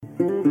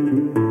Hello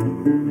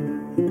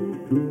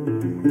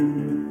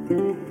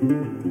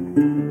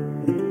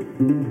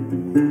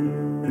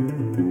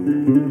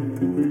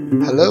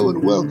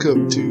and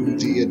welcome to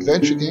the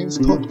Adventure Games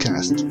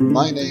podcast.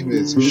 My name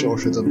is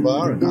Shorter Than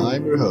Bar and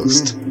I'm your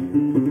host.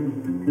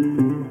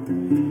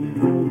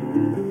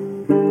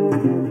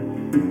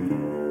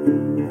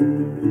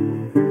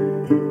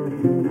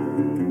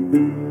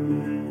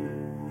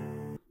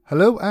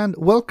 Hello and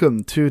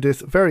welcome to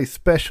this very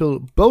special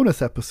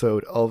bonus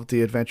episode of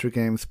the Adventure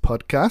Games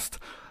podcast.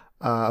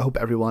 I hope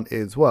everyone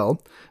is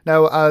well.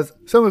 Now, as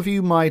some of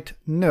you might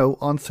know,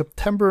 on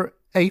September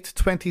 8th,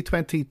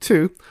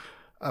 2022,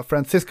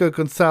 Francisco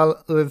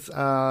Gonzalez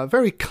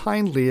very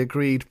kindly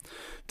agreed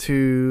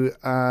to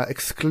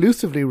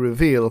exclusively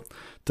reveal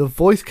the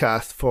voice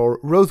cast for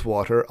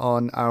Rosewater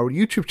on our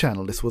YouTube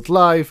channel. This was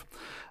live,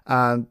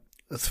 and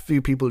a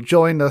few people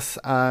joined us.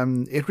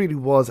 It really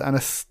was an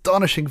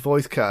astonishing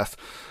voice cast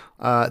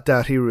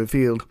that he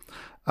revealed.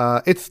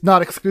 It's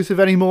not exclusive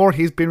anymore.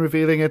 He's been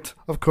revealing it,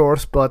 of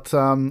course, but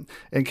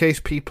in case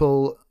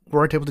people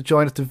weren't able to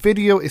join us, the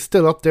video is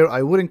still up there.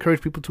 I would encourage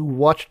people to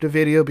watch the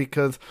video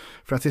because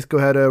Francisco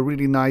had a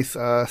really nice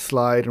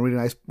slide and really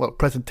nice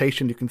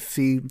presentation. You can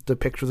see the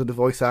pictures of the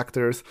voice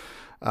actors.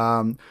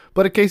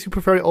 But in case you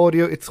prefer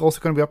audio, it's also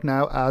going to be up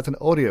now as an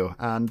audio,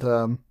 and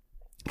in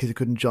case you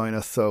couldn't join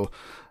us. So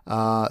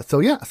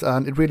yes,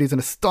 and it really is an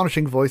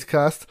astonishing voice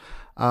cast.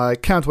 I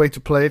can't wait to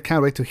play it,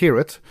 can't wait to hear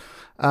it.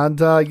 And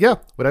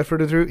without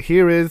further ado,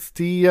 here is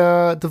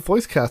the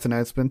voice cast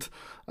announcement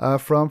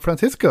from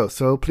Francisco.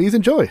 So please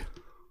enjoy.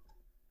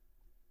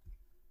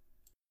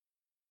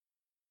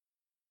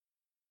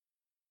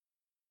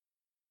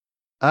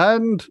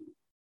 And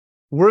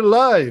we're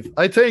live,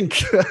 I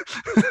think.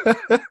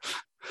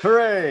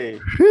 Hooray!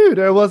 Whew,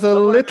 there was a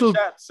little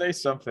chat, say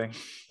something.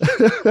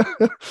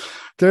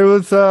 There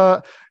was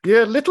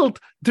little.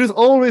 There's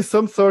always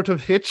some sort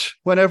of hitch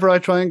whenever I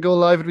try and go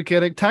live at the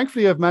beginning.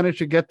 Thankfully, I've managed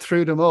to get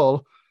through them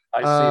all.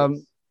 I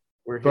see.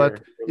 We're here.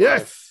 But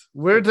yes,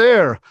 we're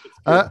there.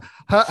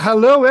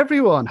 Hello,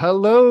 everyone.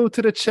 Hello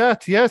to the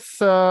chat. Yes.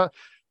 Hello.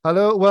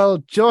 Well,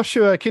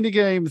 Joshua, Kinney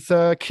Games,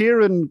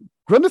 Kieran,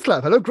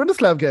 Grundislav. Hello,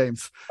 Grundislav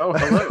Games. Oh,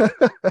 hello.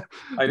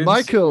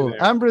 Michael,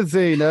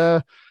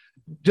 Ambrosine,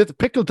 just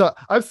Pickle Dot.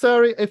 I'm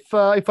sorry if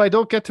I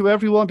don't get to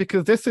everyone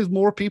because this is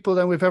more people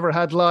than we've ever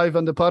had live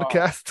on the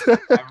podcast.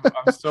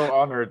 I'm so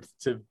honored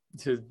to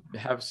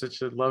have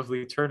such a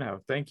lovely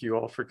turnout. Thank you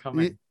all for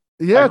coming.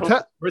 Yeah,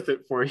 it's worth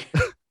it for you.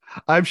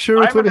 I'm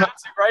sure it's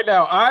right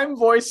now. I'm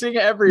voicing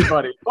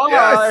everybody. Bye.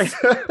 Yes.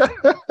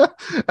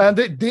 And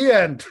the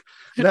end.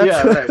 Right.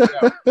 Yeah,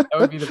 that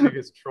would be the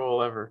biggest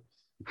troll ever.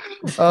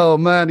 Oh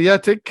man, yeah. I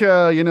think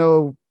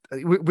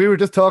we were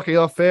just talking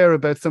off air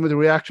about some of the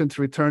reactions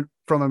to Return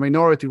from a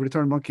Minority,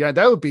 Return Monkey Island.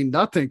 That would be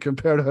nothing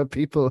compared to how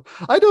people.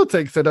 I don't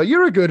think so. No,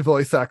 you're a good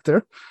voice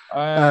actor.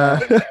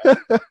 And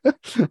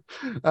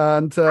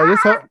yes,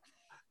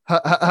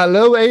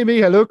 hello, Amy.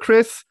 Hello,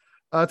 Chris.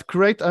 It's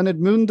great, and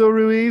Edmundo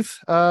Ruiz.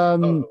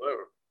 Hello.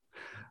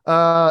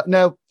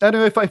 Now,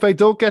 anyway, if I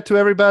don't get to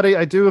everybody,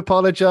 I do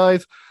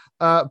apologize.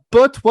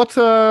 But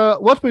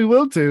what we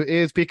will do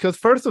is, because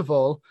first of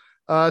all,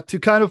 to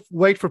kind of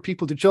wait for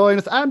people to join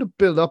us and to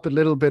build up a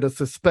little bit of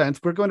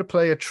suspense, we're going to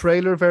play a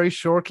trailer very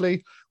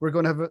shortly. We're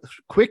going to have a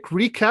quick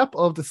recap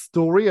of the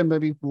story and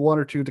maybe one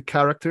or two of the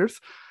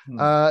characters.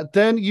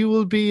 Then you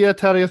will be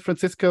telling us,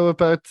 Francisco,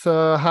 about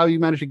how you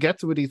managed to get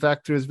some of these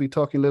actors. We're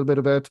talking a little bit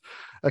about,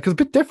 because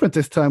it's a bit different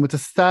this time with the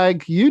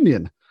SAG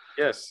union.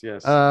 Yes.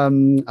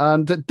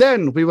 And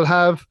then we will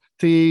have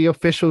the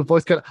official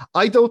voice cast.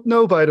 I don't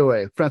know, by the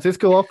way.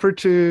 Francisco offered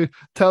to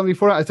tell me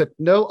for it. I said,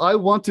 no, I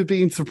want to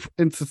be in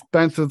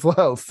suspense as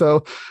well.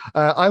 So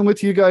I'm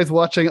with you guys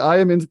watching. I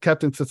am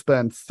kept in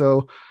suspense.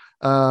 So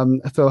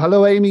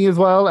hello, Amy, as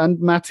well, and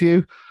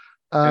Matthew.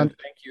 And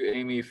thank you,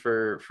 Amy,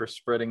 for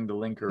spreading the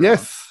link around.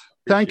 Yes,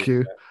 thank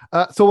you.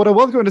 So what I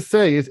was going to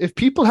say is, if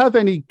people have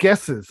any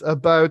guesses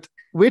about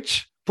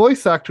which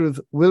voice actors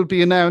will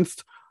be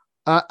announced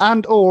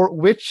and or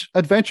which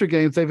adventure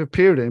games they've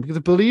appeared in, because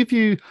I believe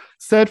you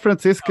said,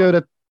 Francisco,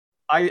 that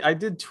I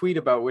did tweet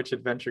about which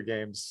adventure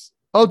games.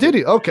 Oh, did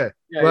you? Okay.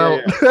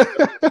 Yeah.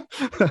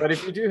 But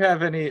if you do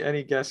have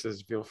any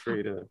guesses, feel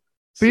free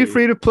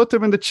to put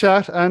them in the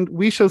chat, and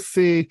we shall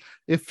see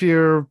if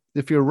you're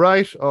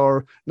right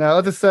or. Now,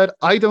 as I said,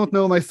 I don't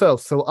know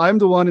myself, so I'm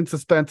the one in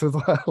suspense as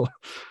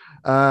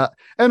well.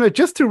 Anyway,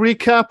 just to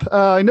recap,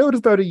 I know it was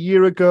about a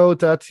year ago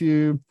that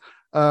you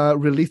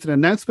released an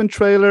announcement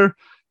trailer.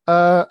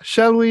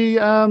 Shall we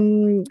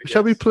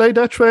play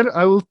that trailer?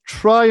 I will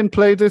try and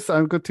play this.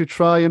 I'm going to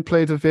try and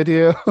play the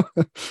video.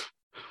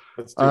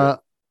 Let's do it.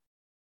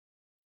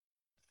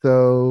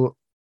 So,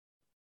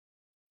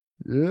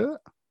 yeah.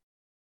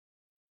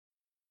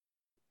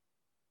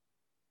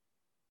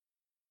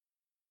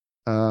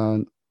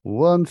 And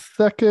 1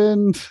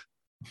 second.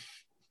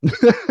 We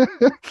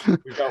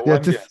got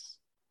one guess.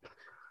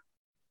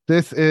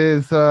 This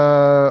is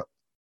oh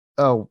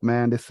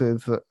man, this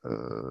is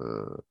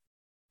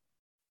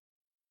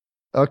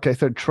okay,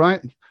 so try.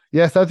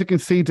 Yes, as you can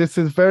see, this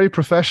is very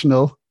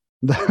professional.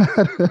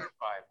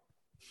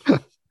 Fine.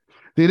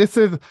 See, this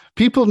is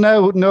people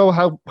now know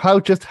how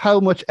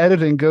much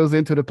editing goes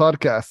into the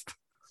podcast.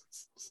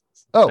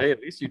 Oh, hey, at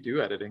least you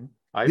do editing.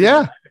 I yeah.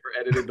 never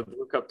edited the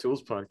Blue Cup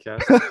Tools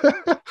podcast.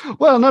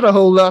 Well, not a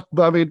whole lot,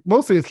 but I mean,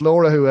 mostly it's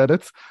Laura who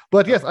edits.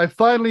 But yes, I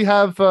finally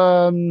have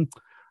the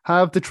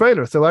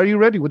trailer. So, are you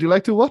ready? Would you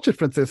like to watch it,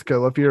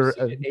 Francisco? If you're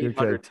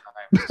 800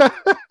 times.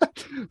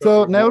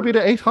 So now would be the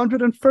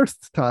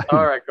 801st time.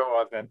 All right, go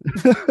on then.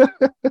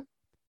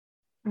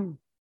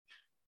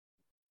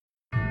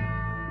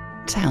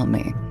 Tell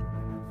me,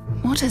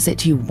 what is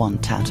it you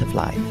want out of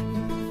life?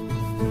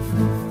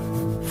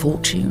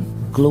 Fortune,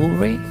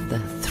 glory, the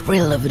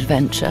thrill of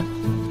adventure?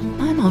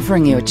 I'm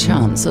offering you a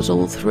chance at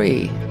all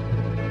three.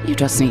 You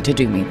just need to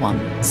do me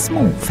one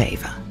small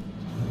favor.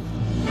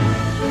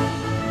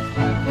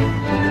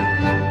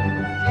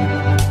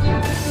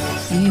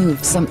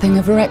 You've something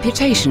of a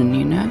reputation,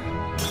 you know.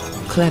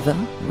 Clever,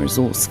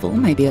 resourceful,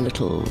 maybe a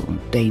little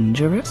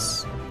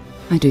dangerous.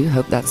 I do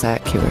hope that's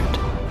accurate.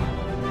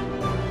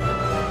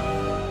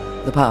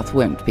 The path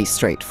won't be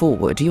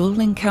straightforward. You'll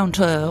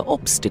encounter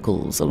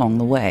obstacles along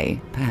the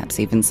way, perhaps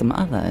even some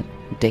other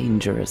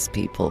dangerous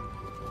people.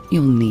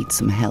 You'll need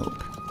some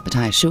help, but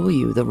I assure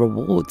you the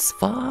rewards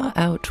far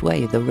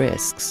outweigh the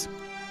risks.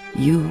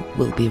 You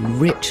will be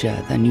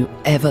richer than you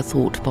ever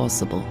thought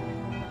possible,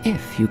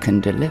 if you can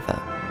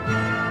deliver.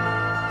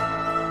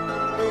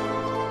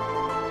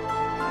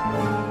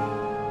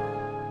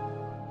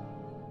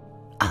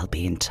 I'll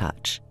be in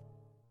touch.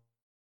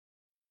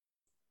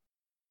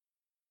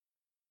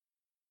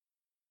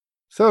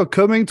 So,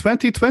 coming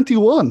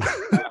 2021.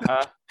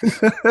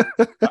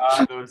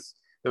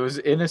 Those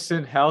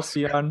innocent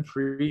halcyon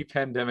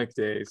pre-pandemic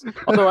days.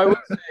 Although I would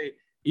say,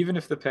 even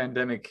if the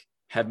pandemic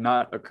had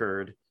not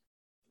occurred,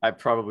 I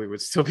probably would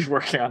still be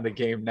working on the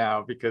game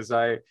now, because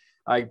I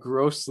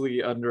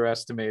grossly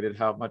underestimated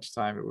how much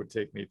time it would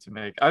take me to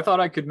make. I thought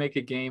I could make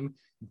a game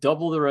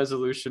double the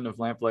resolution of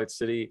Lamplight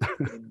City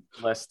in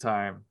less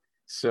time.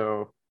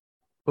 So,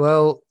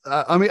 well,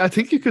 I mean, I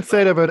think you could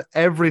say that about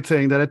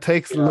everything, that it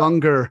takes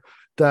longer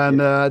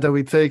than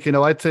we take. You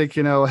know, I take,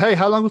 you know, hey,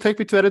 how long will it take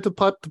me to edit the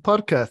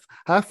podcast?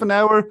 Half an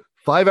hour,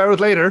 5 hours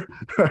later.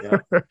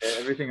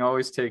 Everything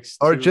always takes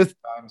or just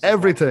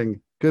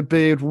everything. Could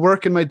be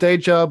working my day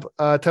job,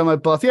 tell my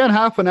boss, in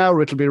half an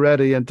hour it'll be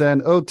ready. And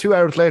then, 2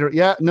 hours later,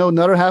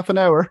 another half an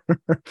hour.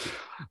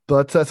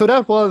 But so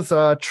that was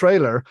a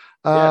trailer.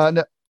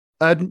 Yes.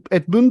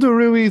 Edmundo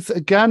Ruiz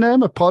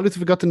Ganem, apologies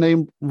if I got the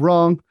name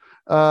wrong.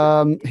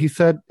 He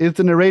said, is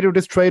the narrator of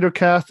this trailer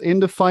cast in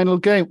the final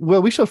game?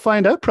 Well, we shall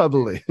find out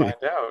probably. Find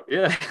out,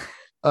 yeah.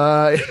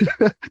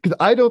 Because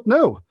I don't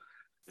know.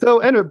 So,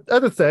 anyway,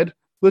 as I said,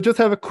 we'll just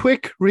have a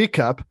quick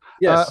recap.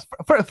 Yes.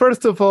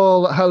 First of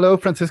all, hello,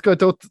 Francisco. I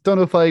don't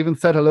know if I even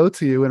said hello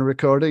to you in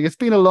recording. It's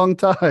been a long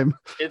time.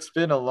 It's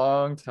been a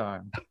long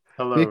time.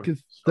 Hello,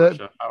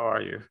 Sasha. How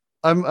are you?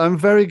 I'm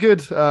very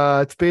good.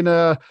 It's been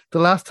the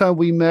last time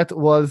we met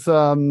was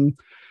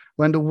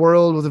when the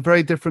world was a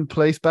very different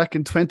place back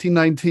in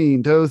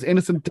 2019. Those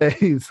innocent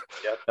days.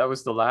 Yeah, that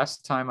was the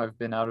last time I've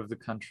been out of the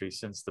country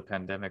since the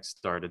pandemic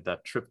started.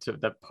 That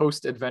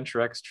post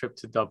Adventure X trip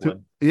to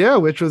Dublin. Yeah,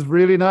 which was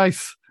really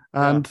nice.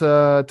 And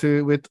met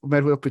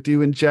up with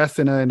you and Jess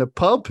in a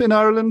pub in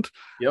Ireland.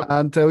 Yep.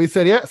 And we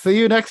said, see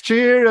you next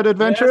year at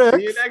Adventure X.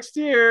 See you next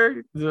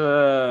year.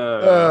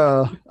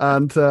 Well,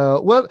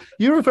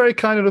 you were very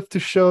kind enough to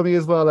show me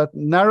as well at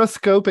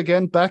Narrowscope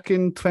again back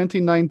in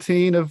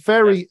 2019, a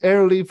very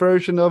early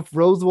version of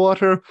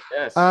Rosewater.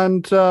 Yes.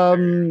 And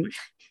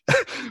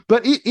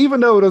but even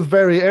though it was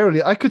very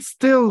early, I could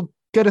still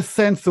get a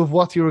sense of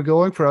what you were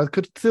going for. I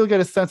could still get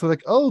a sense of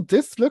like, oh,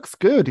 this looks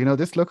good. You know,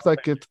 this looks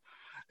like it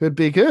could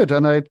be good.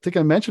 And I think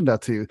I mentioned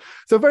that to you.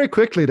 So very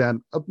quickly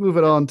then, I'll move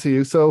it on to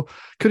you. So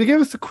could you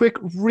give us a quick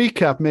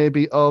recap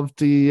maybe of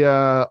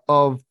the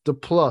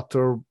plot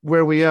or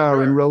where we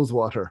are in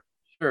Rosewater?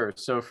 Sure.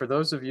 So for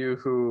those of you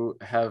who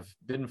have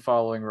been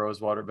following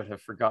Rosewater but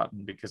have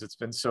forgotten because it's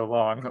been so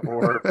long,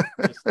 or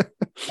just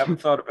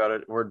haven't thought about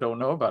it or don't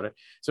know about it.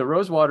 So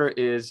Rosewater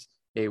is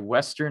a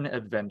Western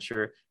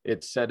adventure.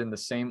 It's set in the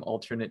same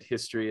alternate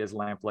history as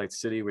Lamplight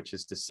City, which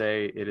is to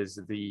say it is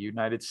the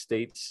United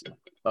States.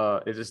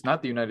 It is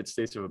not the United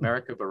States of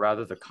America, but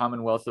rather the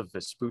Commonwealth of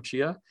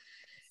Vespuccia.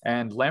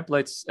 And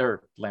Lamplight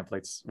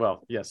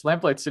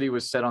City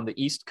was set on the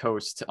East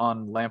Coast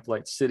on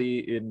Lamplight City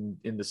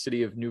in the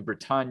city of New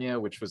Britannia,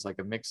 which was like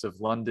a mix of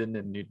London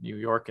and New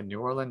York and New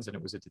Orleans, and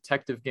it was a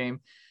detective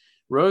game.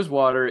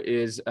 Rosewater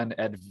is an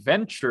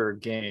adventure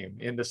game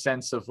in the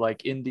sense of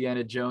like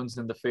Indiana Jones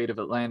and the Fate of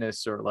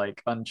Atlantis, or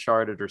like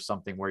Uncharted or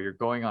something, where you're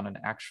going on an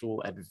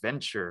actual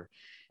adventure.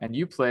 And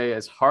you play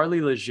as Harley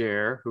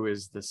Legere, who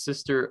is the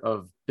sister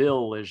of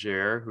Bill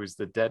Legere, who's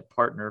the dead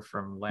partner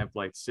from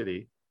Lamplight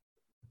City.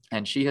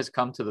 And she has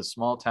come to the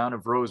small town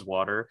of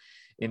Rosewater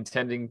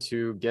intending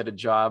to get a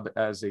job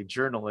as a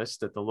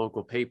journalist at the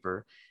local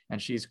paper.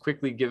 And she's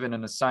quickly given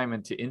an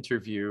assignment to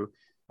interview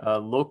a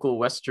local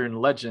Western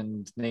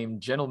legend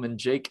named Gentleman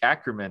Jake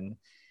Ackerman.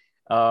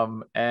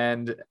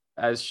 And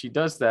as she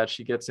does that,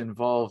 she gets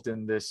involved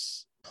in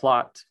this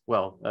plot,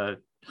 well, a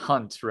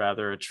hunt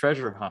rather, a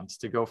treasure hunt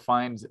to go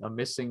find a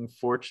missing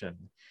fortune.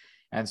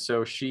 And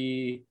so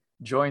she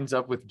joins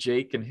up with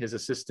Jake and his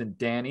assistant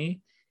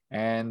Danny,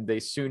 and they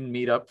soon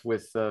meet up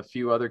with a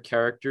few other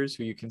characters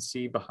who you can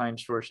see behind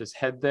Shorsh's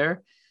head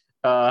there.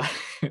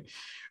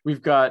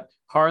 We've got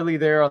Harley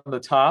there on the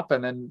top,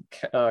 and then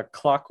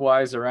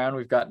clockwise around,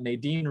 we've got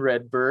Nadine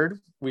Redbird,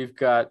 we've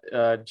got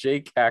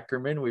Jake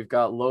Ackerman, we've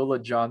got Lola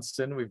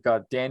Johnston, we've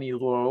got Danny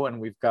Luo,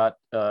 and we've got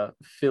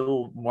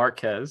Phil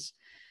Marquez.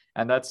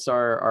 And that's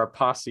our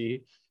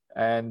posse.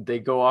 And they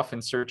go off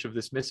in search of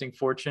this missing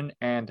fortune,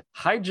 and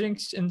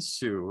hijinks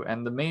ensue.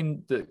 And the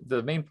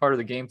main part of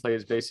the gameplay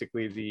is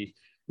basically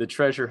the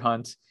treasure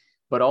hunt,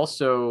 but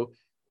also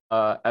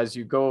as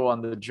you go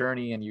on the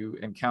journey and you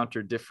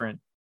encounter different,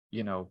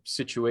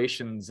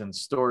 situations and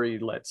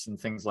storylets and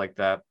things like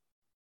that,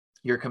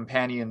 your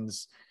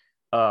companions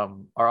are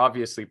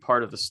obviously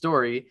part of the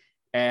story,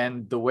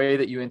 and the way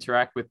that you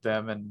interact with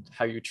them and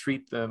how you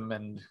treat them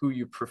and who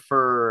you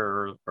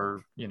prefer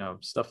or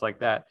stuff like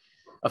that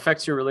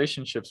affects your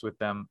relationships with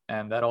them.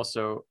 And that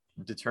also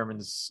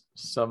determines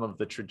some of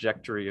the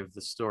trajectory of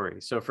the story.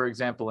 So for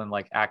example, in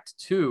like Act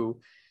 2,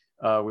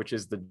 which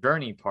is the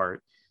journey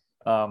part,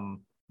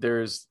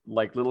 there's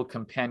like little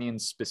companion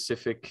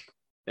specific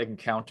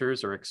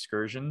encounters or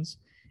excursions,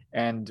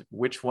 and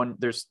which one,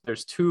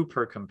 there's two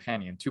per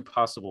companion, two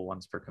possible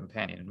ones per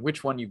companion, and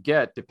which one you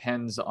get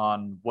depends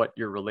on what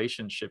your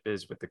relationship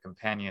is with the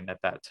companion at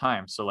that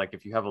time. So like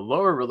if you have a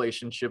lower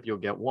relationship, you'll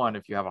get one.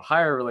 If you have a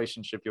higher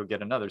relationship, you'll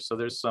get another. So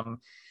there's some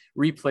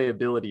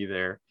replayability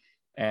there.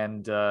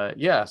 And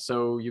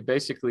so you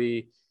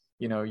basically,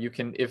 you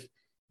can, if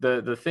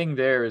the thing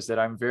there is that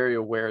I'm very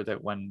aware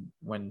that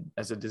when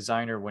as a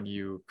designer, when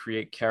you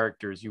create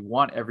characters, you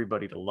want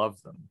everybody to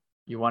love them.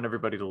 You want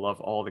everybody to love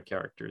all the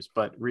characters,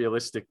 but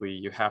realistically,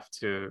 you have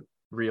to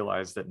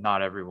realize that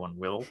not everyone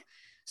will.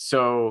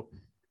 So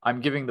I'm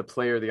giving the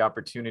player the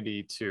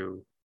opportunity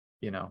to,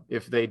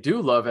 if they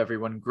do love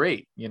everyone,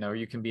 great.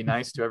 You can be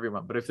nice to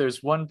everyone. But if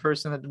there's one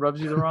person that rubs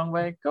you the wrong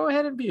way, go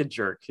ahead and be a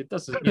jerk. It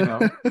doesn't,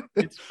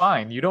 it's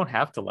fine. You don't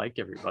have to like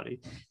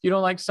everybody. If you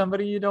don't like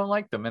somebody, you don't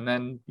like them. And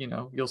then,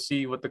 you'll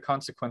see what the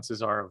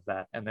consequences are of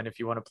that. And then if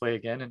you want to play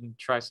again and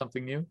try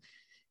something new,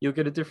 you'll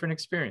get a different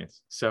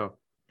experience. So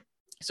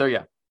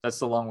yeah, that's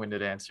the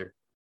long-winded answer.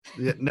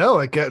 Yeah, no,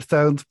 it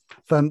sounds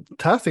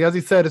fantastic. As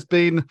you said, it's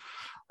been,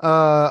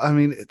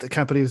 I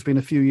can't believe it's been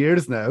a few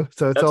years now.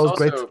 So it's always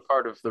great. That's also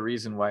part of the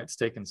reason why it's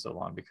taken so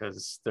long,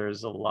 because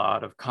there's a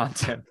lot of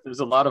content. There's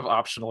a lot of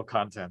optional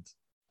content.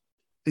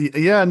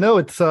 Yeah, no,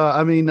 it's,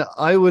 I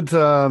would,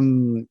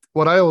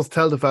 what I always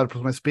tell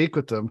developers when I speak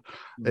with them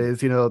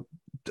is,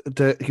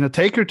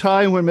 take your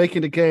time when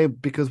making the game,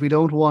 because we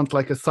don't want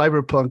like a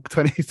Cyberpunk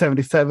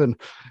 2077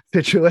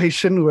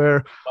 situation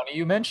where. Funny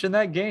you mentioned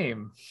that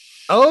game.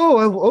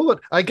 Oh,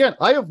 again,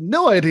 I have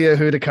no idea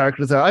who the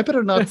characters are. I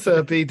better not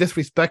be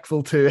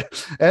disrespectful to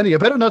any. I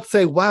better not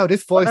say, wow,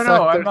 this voice actor.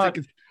 I'm not.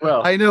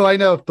 Well, I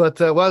know, but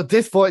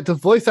the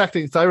voice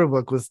acting in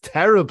Cyberpunk was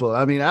terrible.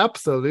 I mean,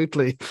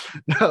 absolutely.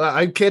 No,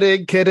 I'm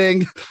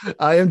kidding.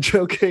 I am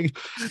joking.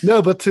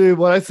 No, but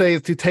what I say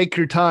is to take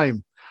your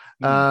time.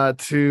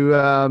 As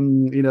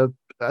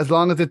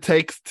long as it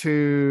takes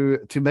to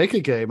make a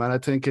game, and I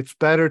think it's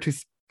better to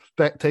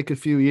take a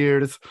few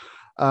years,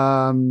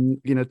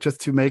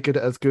 just to make it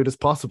as good as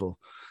possible.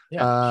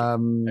 Yeah, I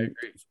agree.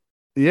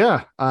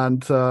 Yeah,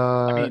 and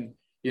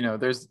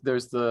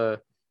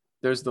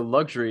there's the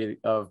luxury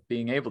of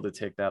being able to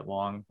take that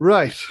long,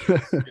 right?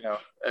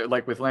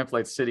 Like with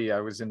Lamplight City, I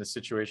was in the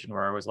situation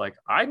where I was like,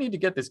 I need to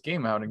get this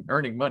game out and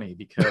earning money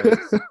because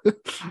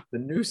the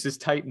noose is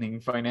tightening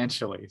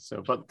financially.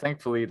 So, but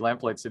thankfully,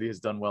 Lamplight City has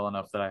done well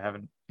enough that I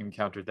haven't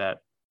encountered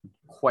that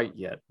quite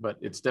yet. But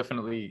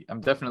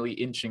I'm definitely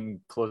inching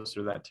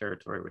closer to that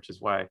territory, which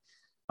is why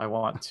I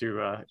want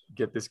to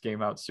get this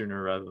game out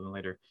sooner rather than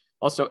later.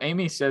 Also,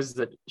 Amy says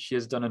that she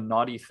has done a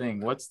naughty thing.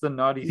 What's the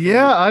naughty thing?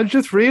 Yeah, I'm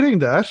just reading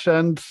that,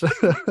 and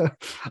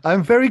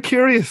I'm very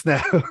curious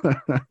now.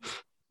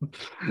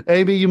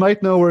 Amy, you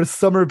might know her as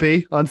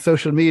Summerby on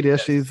social media.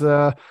 Yes. She's,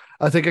 I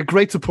think, a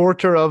great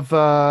supporter of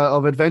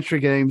adventure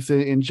games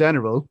in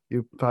general.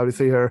 You probably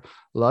see her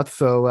a lot.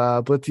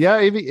 So, but yeah,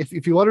 Amy,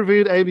 if you want to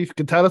read Amy, you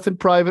can tell us in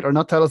private or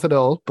not tell us at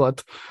all.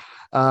 But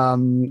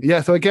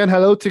so again,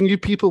 hello to new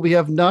people. We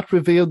have not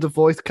revealed the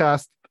voice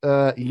cast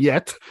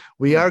yet.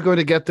 We are going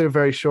to get there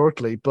very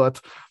shortly, but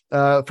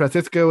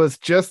Francisco has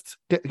just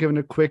given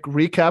a quick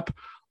recap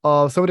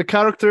of some of the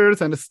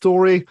characters and the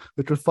story,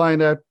 which we'll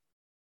find out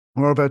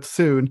more about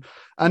soon.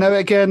 And now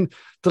again,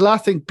 the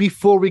last thing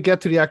before we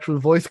get to the actual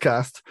voice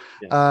cast,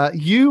 yes.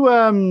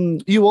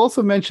 You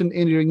also mentioned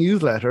in your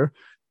newsletter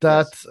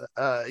that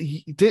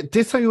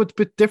this time you went a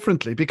bit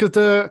differently, because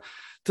the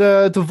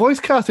voice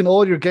cast in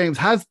all your games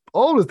has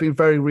always been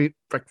very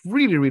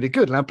really, really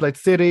good. Lamplight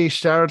City,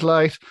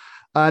 Shardlight,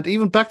 and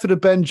even back to the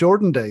Ben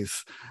Jordan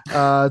days,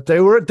 they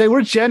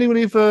were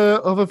genuinely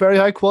of a very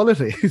high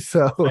quality.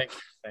 So,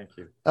 Thank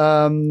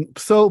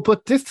you.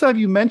 But this time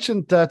you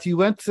mentioned that you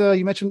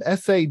mentioned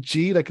SAG,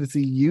 like it's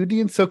a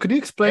union. So could you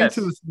explain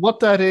to us what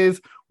that is,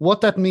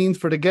 what that means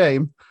for the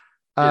game?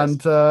 And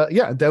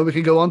then we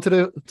can go on to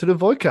the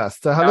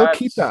Voidcast. Hello,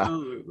 Kita.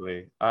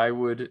 Absolutely. I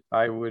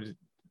would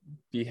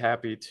be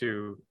happy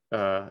to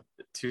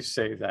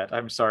say that.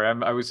 I'm sorry.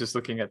 I was just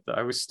looking at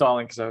I was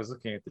stalling because I was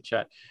looking at the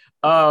chat.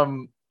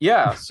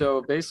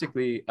 So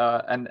basically,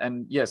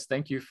 and yes,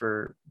 thank you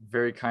for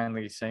very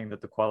kindly saying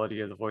that the quality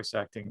of the voice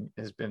acting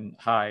has been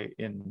high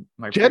in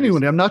my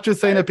genuinely. I'm not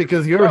just saying it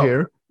because you're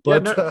here.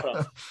 But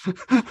I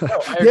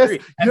yes, agree.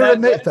 you're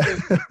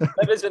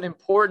that is an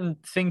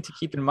important thing to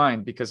keep in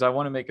mind, because I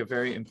want to make a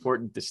very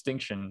important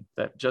distinction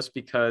that just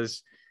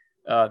because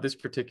this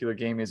particular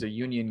game is a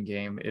union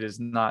game, it is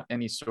not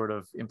any sort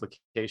of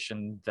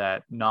implication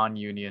that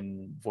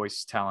non-union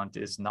voice talent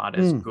is not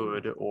as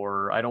good,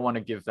 or I don't want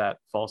to give that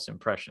false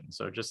impression.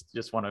 So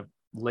just want to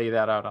lay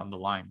that out on the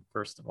line,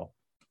 first of all.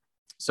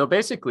 So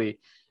basically,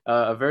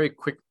 a very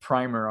quick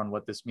primer on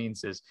what this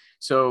means is,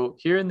 so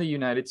here in the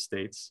United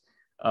States,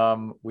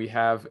 we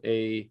have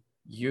a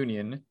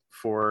union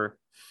for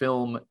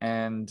film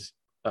and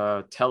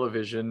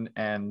television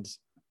and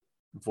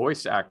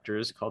voice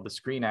actors called the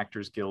Screen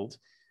Actors Guild,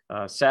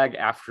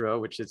 SAG-AFTRA,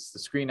 which is the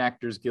Screen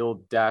Actors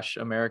Guild -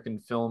 American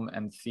Film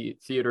and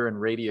Theater and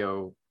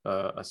Radio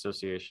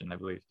Association, I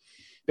believe.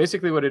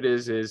 Basically what it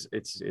is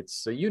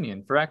it's a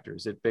union for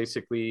actors. It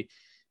basically,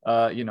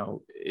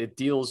 it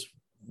deals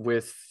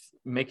with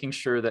making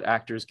sure that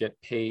actors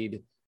get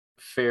paid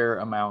fair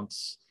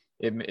amounts.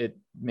 It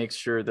makes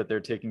sure that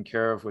they're taken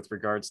care of with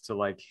regards to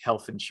like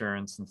health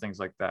insurance and things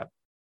like that.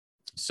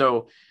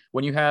 So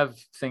when you have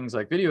things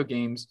like video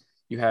games,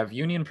 you have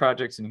union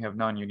projects and you have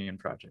non-union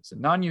projects.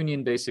 And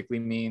non-union basically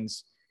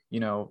means,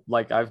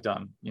 like I've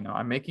done,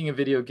 I'm making a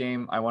video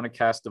game. I want to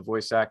cast a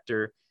voice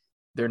actor.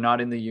 They're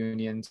not in the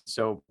union.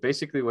 So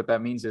basically what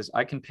that means is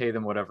I can pay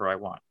them whatever I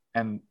want,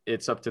 and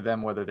it's up to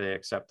them whether they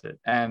accept it.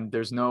 And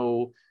there's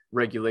no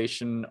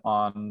regulation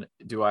on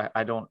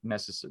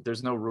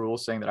there's no rule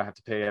saying that I have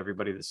to pay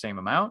everybody the same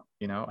amount.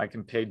 I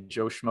can pay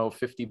Joe Schmo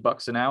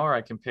 $50 an hour.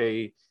 I can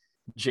pay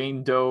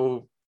Jane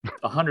Doe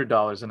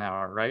 $100 an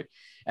hour, right?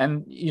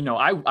 And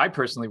I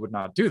personally would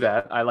not do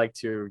that. I like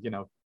to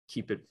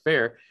keep it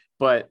fair,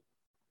 but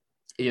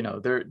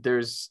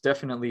there's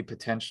definitely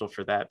potential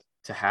for that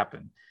to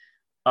happen.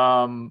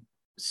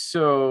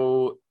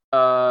 So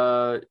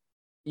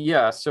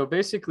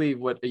basically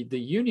what the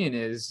union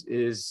is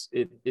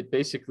it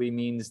basically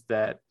means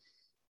that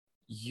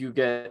you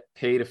get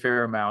paid a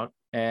fair amount,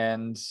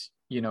 and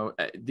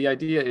the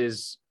idea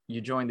is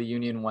you join the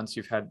union once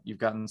you've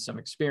gotten some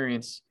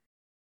experience,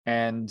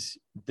 and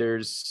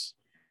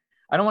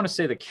I don't want to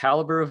say the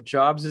caliber of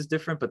jobs is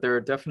different, but there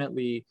are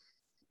definitely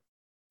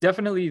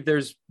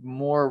there's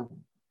more.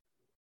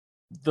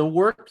 The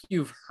work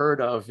you've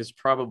heard of is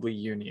probably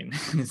union,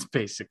 is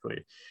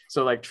basically.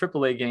 So like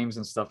AAA games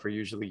and stuff are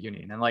usually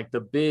union, and like the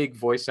big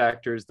voice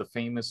actors, the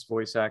famous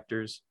voice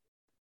actors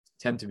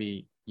tend to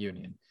be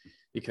union,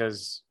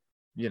 because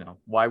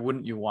why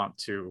wouldn't you want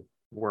to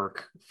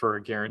work for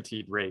a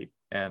guaranteed rate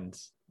and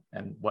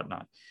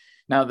whatnot.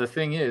 Now the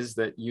thing is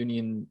that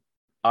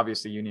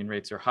obviously union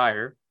rates are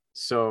higher.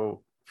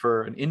 So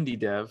for an indie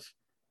dev,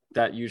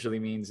 that usually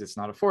means it's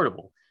not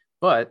affordable.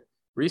 But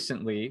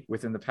recently,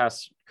 within the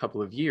past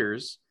couple of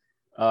years,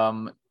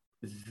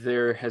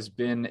 there has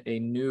been a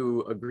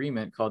new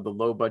agreement called the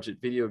Low Budget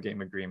Video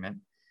Game Agreement,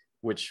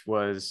 which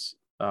was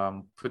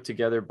put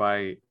together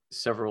by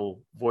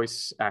several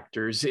voice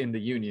actors in the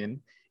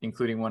union,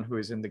 including one who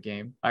is in the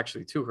game,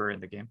 actually two who are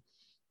in the game.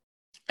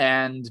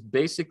 And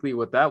basically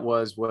what that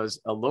was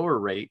a lower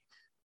rate,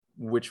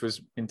 which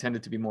was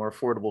intended to be more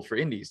affordable for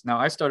indies. Now,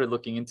 I started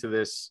looking into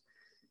this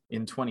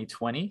in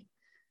 2020.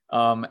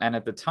 And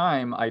at the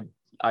time, I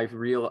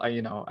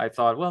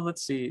thought, well,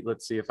 let's see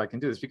if I can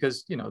do this,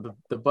 because,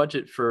 the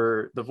budget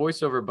for the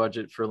voiceover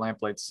budget for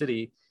Lamplight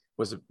City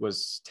was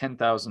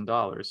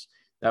 $10,000.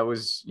 That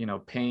was,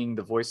 paying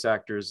the voice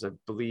actors, I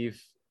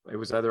believe it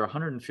was either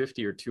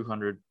 150 or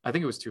 200. I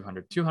think it was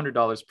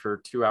 $200 per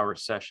 2-hour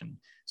session.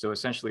 So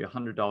essentially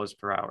 $100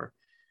 per hour.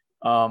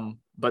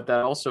 But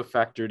that also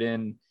factored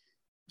in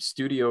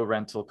studio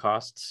rental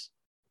costs.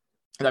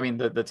 I mean,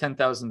 the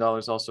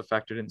 $10,000 also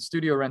factored in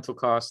studio rental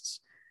costs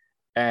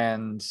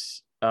and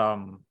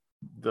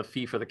the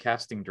fee for the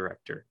casting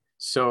director.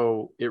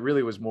 So it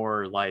really was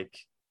more like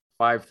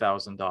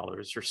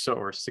 $5,000 or so,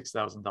 or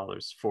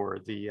 $6,000 for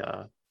the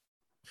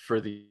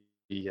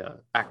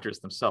actors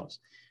themselves,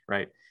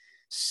 right?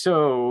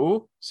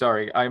 So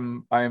sorry,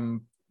 I'm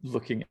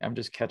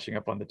just catching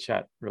up on the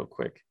chat real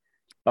quick.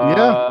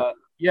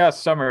 Yeah,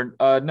 Summer.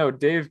 No,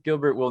 Dave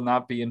Gilbert will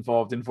not be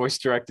involved in voice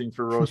directing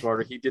for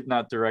Rosewater. He did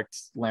not direct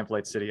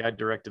Lamplight City. I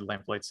directed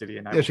Lamplight City,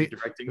 and I will be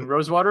directing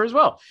Rosewater as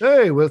well.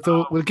 Hey, well,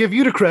 so we'll give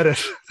you the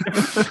credit.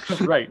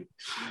 Right.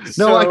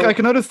 No, I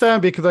can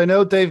understand, because I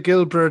know Dave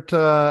Gilbert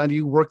and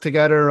you worked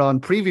together on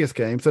previous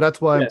games, so that's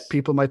why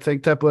people might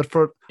think that. But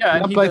for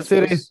Lamplight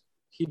City,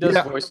 he does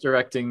Yeah. voice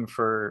directing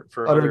for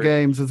Other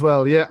games as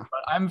well. Yeah.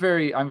 But I'm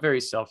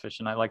very selfish,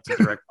 and I like to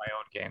direct my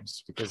own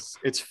games because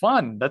it's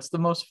fun. That's the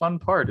most fun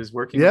part, is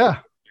working with Yeah.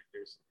 the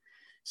directors.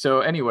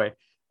 So anyway,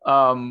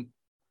 um,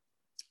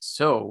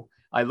 so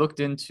I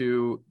looked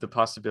into the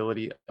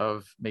possibility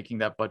of making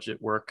that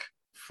budget work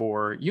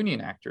for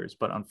union actors,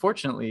 but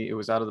unfortunately it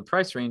was out of the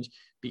price range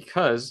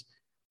because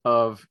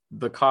of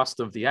the cost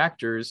of the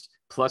actors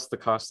plus the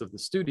cost of the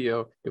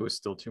studio. It was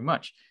still too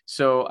much.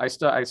 So I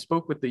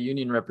spoke with the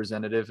union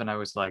representative, and I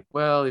was like,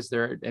 well, is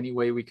there any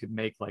way we could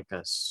make like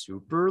a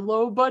super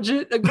low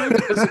budget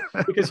agreement?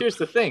 Because here's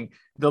the thing,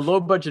 the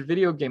low budget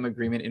video game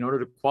agreement, in order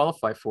to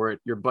qualify for it,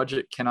 your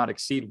budget cannot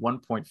exceed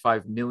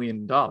 $1.5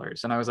 million.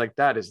 And I was like,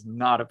 that is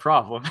not a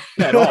problem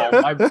at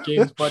all. My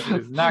game's budget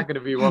is not going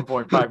to be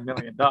 $1.5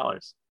 million.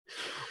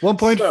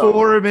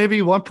 1.4, maybe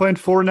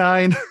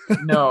 1.49.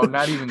 No,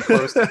 not even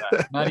close to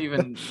that. Not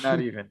even.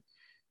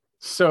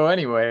 So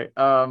anyway,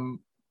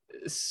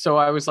 so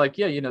I was like,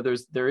 yeah, you know,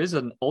 there is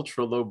an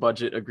ultra low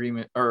budget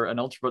agreement, or an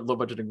ultra low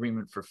budget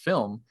agreement for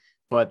film,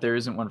 but there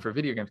isn't one for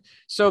video games.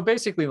 So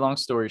basically, long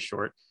story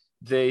short,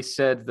 they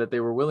said that they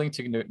were willing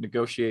to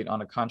negotiate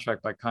on a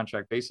contract by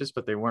contract basis,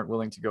 but they weren't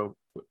willing to go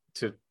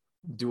to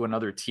do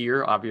another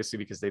tier, obviously,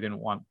 because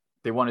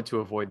they wanted to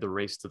avoid the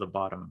race to the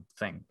bottom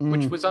thing,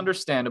 which was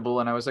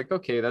understandable. And I was like,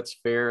 okay, that's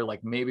fair.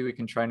 Like, maybe we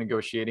can try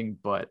negotiating,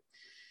 but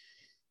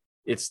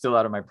it's still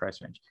out of my price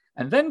range.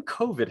 And then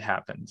COVID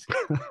happened.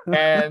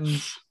 And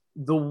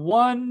the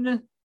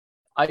one,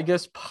 I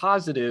guess,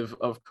 positive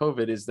of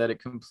COVID is that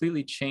it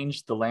completely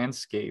changed the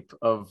landscape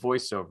of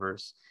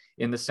voiceovers,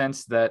 in the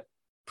sense that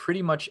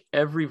pretty much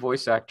every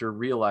voice actor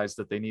realized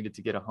that they needed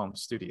to get a home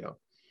studio.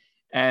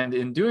 And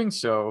in doing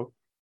so,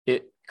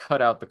 it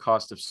cut out the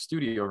cost of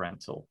studio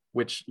rental,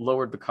 which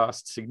lowered the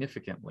cost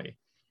significantly.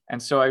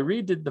 And so I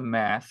redid the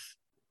math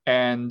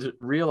and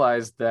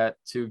realized that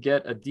to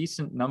get a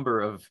decent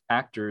number of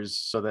actors,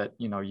 so that,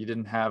 you know, you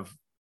didn't have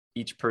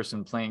each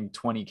person playing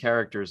 20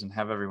 characters and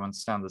have everyone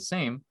sound the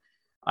same,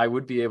 I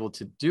would be able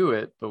to do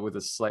it, but with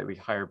a slightly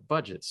higher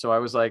budget. So I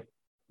was like,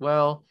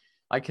 well,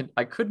 I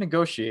could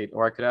negotiate,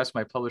 or I could ask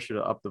my publisher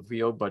to up the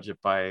VO budget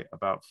by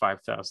about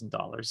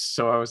 $5,000.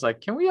 So I was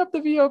like, can we up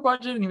the VO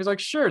budget? And he was like,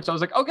 sure. So I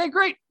was like, okay,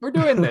 great, we're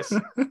doing this.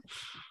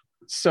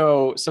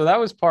 So that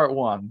was part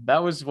one.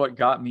 That was what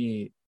got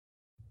me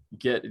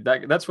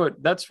that's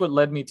what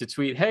led me to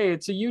tweet, hey,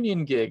 it's a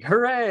union gig,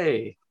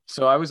 hooray.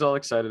 So I was all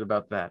excited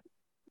about that.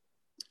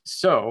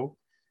 So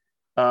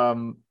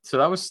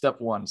that was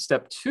step one.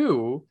 Step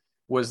two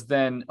was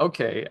then,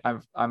 okay,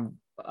 I've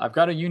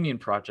got a union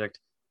project.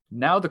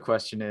 Now the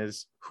question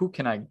is, who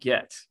can I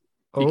get?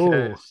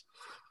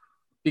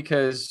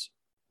 Because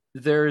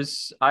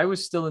I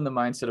was still in the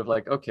mindset of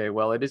like, okay,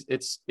 well,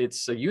 it's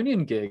a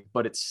union gig,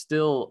 but it's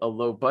still a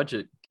low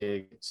budget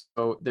gig.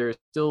 So there's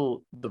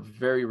still the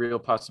very real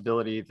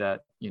possibility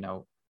that, you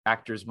know,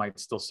 actors might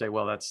still say,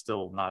 well, that's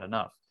still not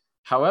enough.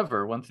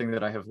 However, one thing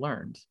that I have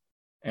learned,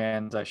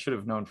 and I should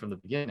have known from the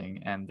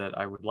beginning, and that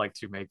I would like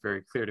to make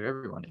very clear to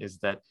everyone, is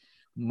that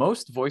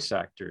most voice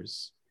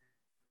actors,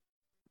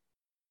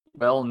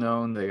 well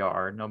known they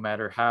are, no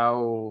matter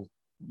how,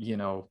 you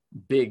know,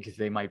 big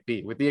they might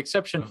be, with the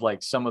exception of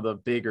like some of the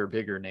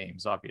bigger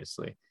names,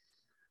 obviously,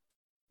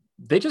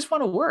 they just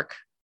want to work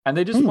and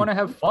they just want to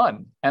have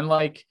fun. And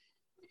like,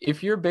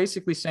 if you're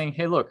basically saying,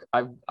 hey, look,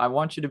 I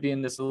want you to be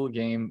in this little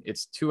game,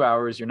 it's 2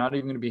 hours, you're not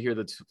even going to be here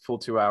the full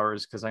 2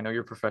 hours because I know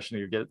you're professional,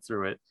 you get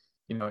through it,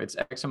 you know, it's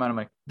X amount of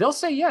money, they'll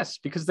say yes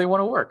because they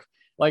want to work.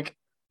 Like,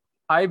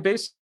 I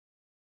basically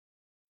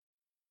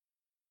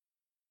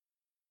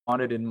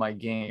wanted in my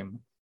game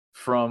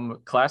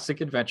from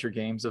classic adventure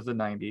games of the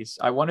 90s.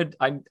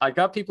 I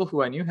got people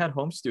who I knew had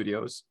home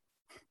studios,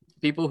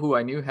 people who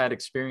I knew had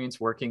experience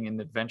working in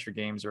adventure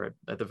games, or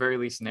at the very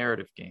least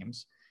narrative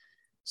games,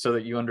 so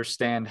that you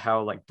understand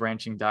how like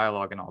branching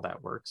dialogue and all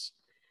that works.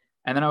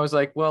 And then I was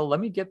like, well, let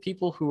me get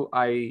people who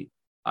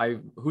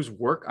whose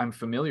work I'm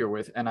familiar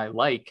with and I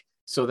like.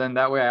 So then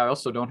that way I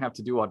also don't have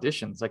to do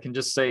auditions. I can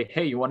just say,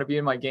 hey, you want to be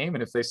in my game?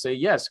 And if they say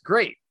yes,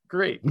 great,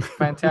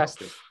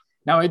 fantastic.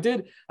 Now I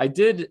did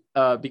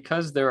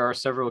because there are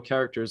several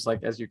characters,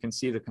 like, as you can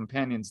see, the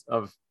companions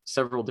of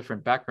several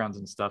different backgrounds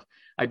and stuff.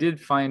 I did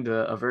find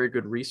a very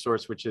good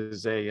resource, which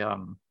is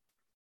an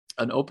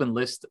open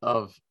list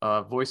of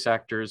voice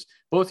actors,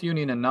 both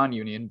union and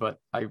non-union, but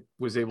I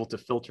was able to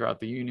filter out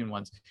the union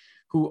ones,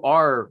 who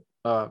are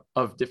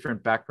of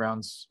different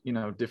backgrounds, you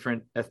know,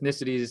 different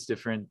ethnicities,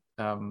 different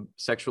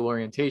sexual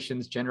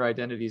orientations, gender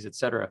identities,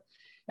 etc.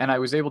 And I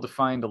was able to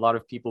find a lot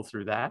of people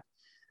through that.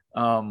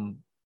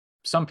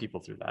 Some people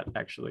through that,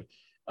 actually.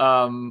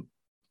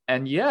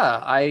 And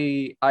yeah,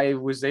 I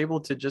was able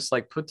to just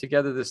like put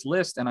together this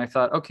list, and I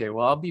thought, okay,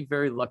 well, I'll be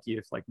very lucky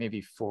if like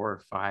maybe 4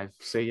 or 5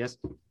 say yes.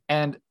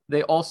 And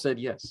they all said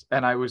yes.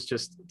 And I was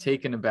just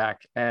taken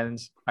aback, and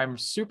I'm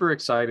super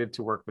excited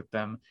to work with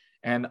them.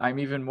 And I'm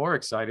even more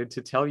excited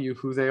to tell you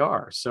who they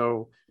are.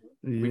 So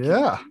We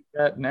Yeah. can do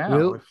that now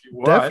We'll if you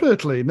want.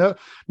 definitely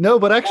no,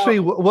 but actually,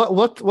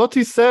 what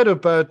you said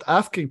about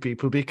asking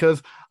people,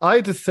 because I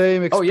had the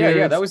same Oh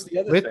yeah, that experience was the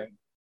other with thing.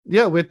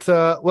 with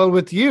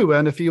with you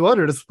and a few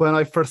others when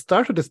I first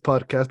started this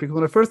podcast. Because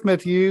when I first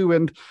met you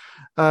and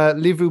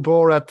Livu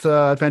Bor at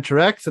Adventure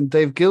X and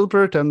Dave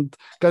Gilbert and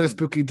Guys of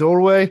Spooky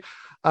Doorway,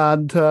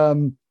 and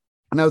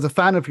I was a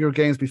fan of your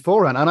games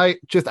beforehand, and I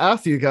just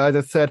asked you guys.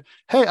 I said,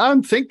 "Hey,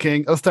 I'm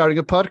thinking of starting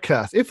a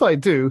podcast. If I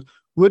do,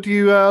 would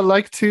you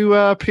like to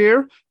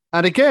appear?"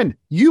 And again,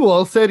 you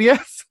all said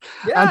yes.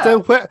 Yeah.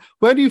 And then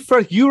when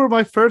you were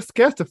my first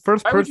guest, the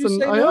first Why would you person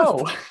say I no?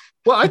 asked.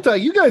 Well, I thought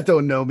you guys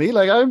don't know me.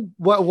 Like,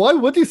 why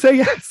would you say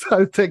yes? I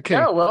was thinking.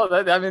 Yeah, well,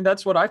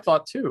 that's what I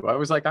thought too. I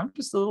was like, I'm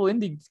just a little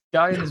indie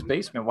guy in his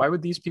basement. Why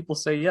would these people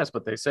say yes?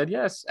 But they said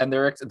yes, and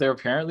they're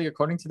apparently,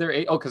 according to their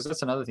because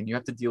that's another thing. You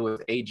have to deal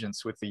with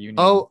agents with the union.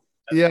 Oh,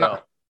 yeah.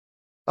 Well.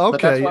 Okay,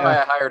 but that's why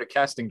yeah. I hired a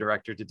casting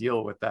director to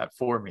deal with that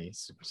for me.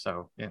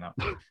 So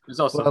there's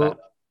also well, that.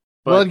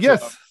 But,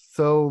 yes.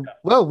 So,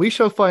 we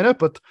shall find out.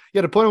 But yeah,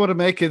 the point I want to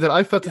make is that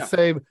I felt the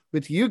same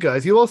with you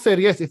guys. You all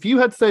said yes. If you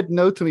had said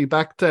no to me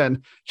back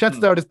then,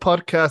 chances are this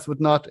podcast would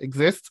not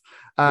exist.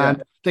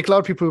 And I think a lot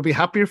of people would be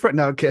happier for it.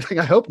 No, I'm kidding.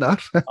 I hope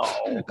not.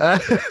 Oh.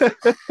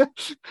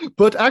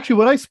 But actually,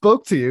 when I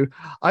spoke to you,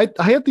 I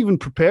hadn't even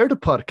prepared a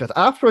podcast.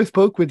 After I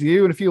spoke with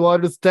you and a few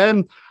others,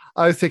 then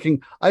I was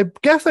thinking, I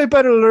guess I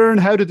better learn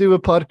how to do a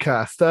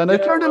podcast. And I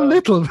learned a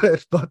little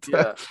bit, but...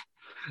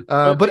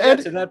 but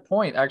to that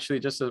point, actually,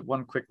 just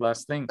one quick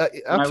last thing.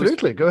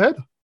 Absolutely, go ahead.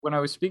 When I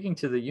was speaking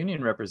to the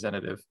union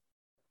representative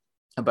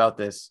about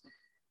this,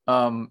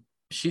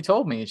 she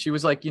told me, she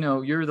was like,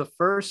 you're the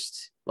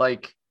first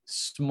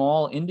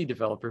small indie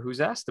developer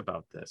who's asked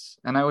about this.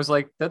 And I was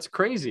like, that's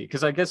crazy,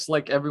 because I guess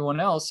like everyone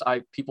else,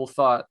 people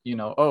thought,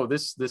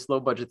 this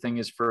low budget thing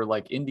is for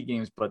like indie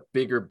games, but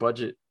bigger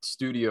budget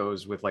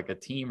studios with like a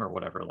team or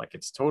whatever, like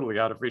it's totally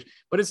out of reach.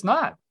 But it's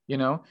not.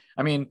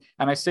 I mean,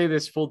 and I say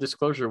this full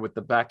disclosure with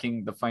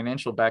the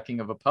financial backing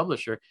of a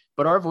publisher,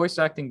 but our voice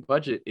acting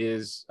budget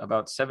is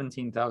about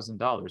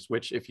 $17,000,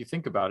 which if you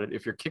think about it,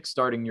 if you're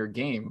kickstarting your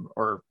game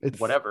or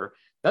whatever,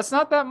 that's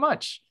not that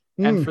much.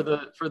 And for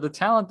the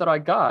talent that I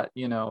got,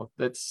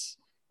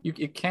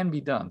 it can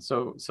be done.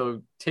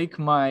 So take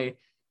my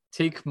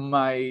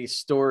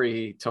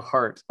story to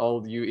heart,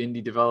 all you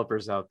indie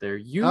developers out there.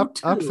 You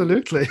too,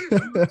 absolutely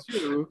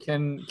you too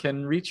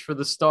can reach for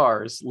the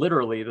stars,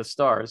 literally the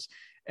stars,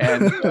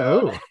 and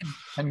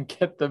and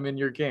get them in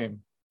your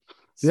game.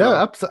 So.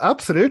 Yeah,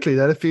 absolutely.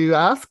 That if you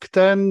ask,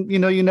 then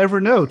you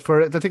never know.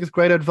 I think it's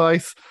great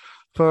advice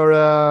for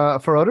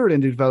other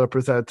indie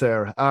developers out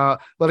there.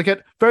 Well,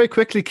 again, very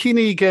quickly,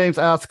 Keeney Games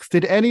asks,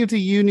 did any of the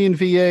union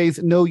VAs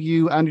know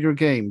you and your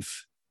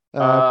games?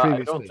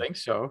 I don't think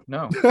so.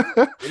 No,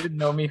 they didn't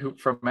know me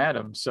from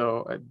Adam.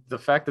 So the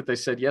fact that they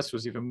said yes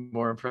was even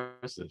more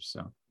impressive.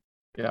 So,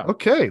 yeah.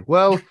 Okay,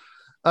 well,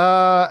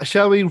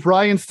 shall we?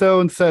 Ryan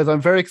Stone says,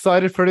 I'm very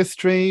excited for this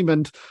stream.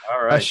 And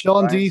all right,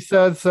 Sean D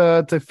says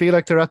they feel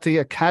like they're at the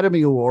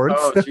Academy Awards.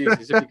 Oh, geez.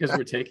 Is it because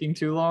we're taking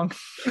too long?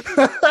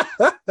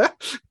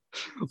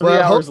 3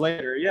 hours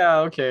later. Yeah,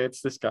 okay, it's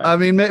this guy. I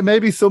mean,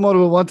 maybe someone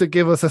will want to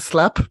give us a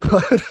slap.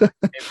 But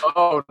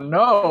oh, no.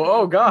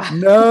 Oh, God.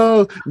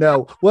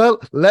 No.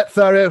 Well,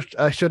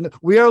 I shouldn't.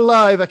 We are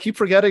live. I keep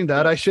forgetting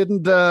that. I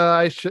shouldn't.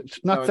 I should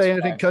not say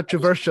anything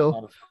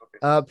controversial.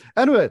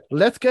 Anyway,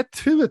 let's get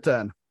to it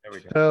then. There we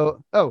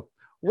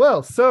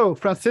go. So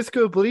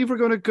Francisco, I believe we're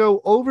going to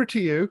go over to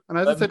you. And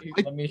as I said,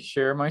 let me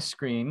share my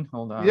screen.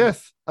 Hold on.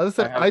 Yes, as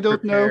I said, I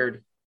don't know.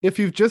 If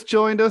you've just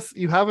joined us,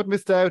 you haven't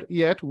missed out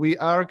yet. We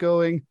are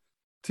going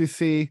to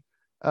see.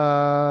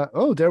 There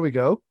we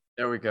go.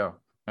 There we go.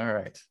 All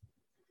right.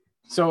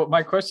 So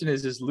my question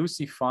is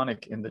Lucy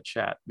Phonic in the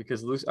chat?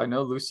 Because I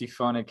know Lucy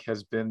Phonic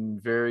has been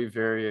very,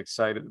 very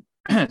excited.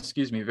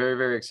 Excuse me, very,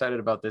 very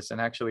excited about this,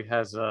 and actually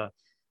has a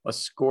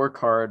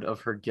scorecard of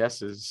her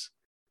guesses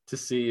to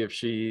see if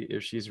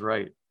she's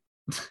right.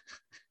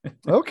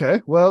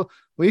 Okay. Well,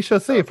 we shall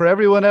see. For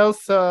everyone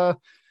else,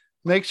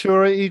 make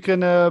sure you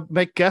can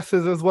make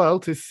guesses as well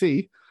to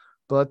see.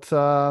 But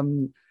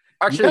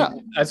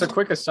actually, as a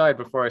quick aside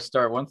before I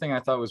start, one thing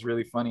I thought was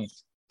really funny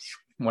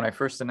when I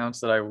first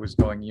announced that I was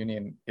going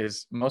union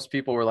is most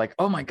people were like,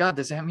 oh my God,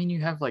 does that mean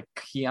you have like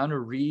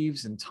Keanu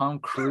Reeves and Tom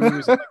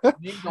Cruise and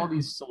named all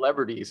these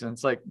celebrities? And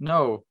it's like,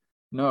 no,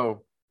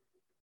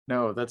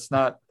 that's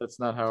not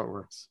how it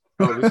works.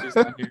 Oh, this is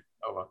not new.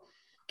 Oh, well.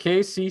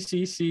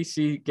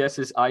 KCCCC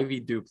guesses Ivy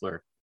Dupler.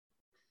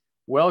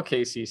 Well,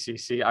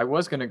 KCCC, I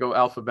was going to go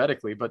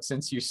alphabetically, but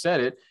since you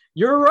said it,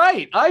 you're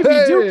right. Ivy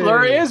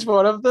Dupler is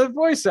one of the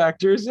voice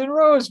actors in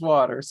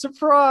Rosewater.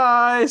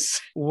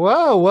 Surprise!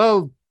 Wow,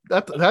 well,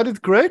 that is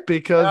great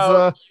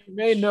because... you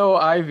may know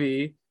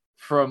Ivy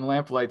from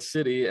Lamplight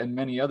City and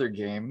many other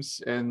games.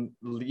 And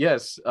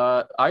yes,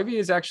 Ivy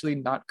is actually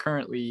not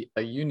currently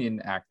a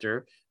union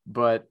actor,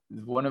 but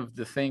one of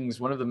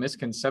the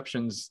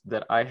misconceptions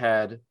that I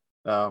had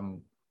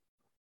going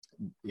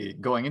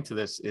into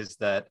this is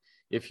that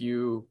if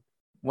you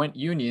went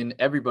union,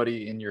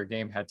 everybody in your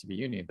game had to be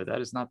union, but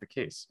that is not the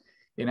case.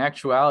 In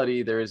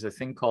actuality, there is a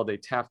thing called a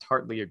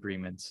Taft-Hartley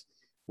agreement,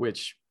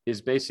 which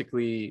is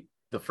basically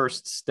the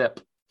first step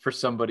for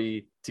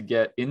somebody to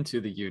get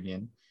into the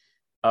union.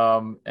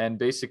 And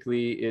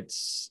basically,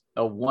 it's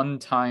a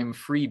one-time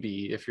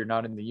freebie if you're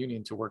not in the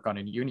union to work on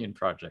a union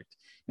project.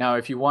 Now,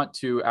 if you want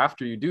to,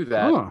 after you do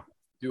that,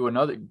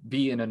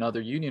 be in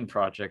another union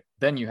project,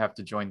 then you have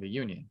to join the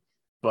union.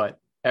 But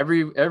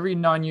every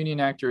non-union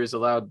actor is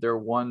allowed their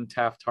one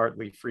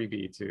Taft-Hartley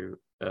freebie to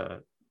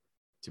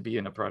be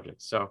in a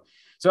project. So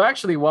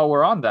actually, while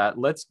we're on that,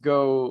 let's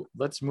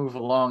move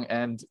along,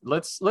 and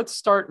let's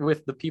start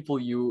with the people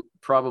you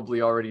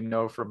probably already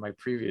know from my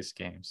previous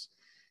games.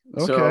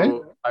 Okay.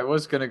 So I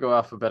was going to go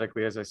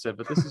alphabetically, as I said,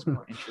 but this is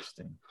more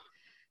interesting.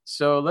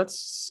 So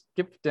let's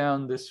skip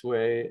down this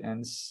way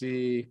and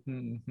see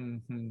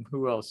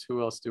who else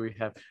do we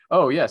have?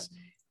 Oh, yes.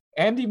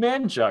 Andy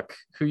Manjuk,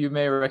 who you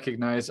may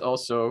recognize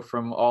also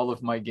from all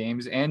of my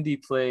games. Andy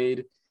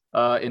played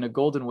in A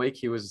Golden Wake.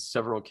 He was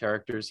several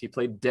characters. He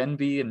played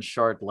Denby in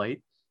Shard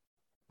Light.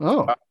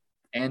 Oh.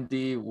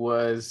 Andy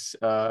was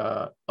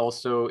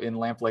also in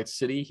Lamplight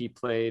City. He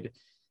played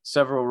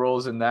several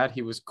roles in that.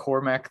 He was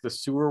Cormac the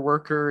sewer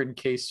worker in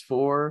Case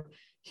 4.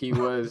 He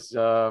was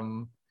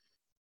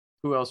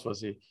who else was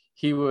he?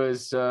 He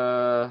was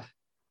the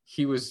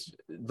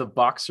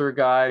boxer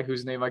guy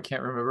whose name I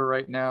can't remember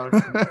right now.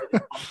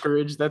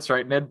 Bunkeridge. That's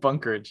right, Ned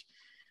Bunkeridge.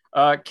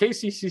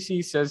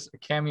 KCCC says a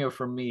cameo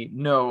from me.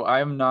 No,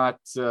 I'm not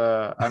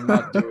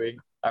doing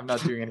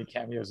any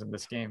cameos in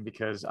this game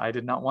because I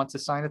did not want to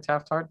sign a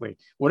Taft-Hartley.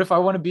 What if I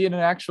want to be in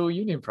an actual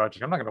union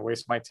project? I'm not going to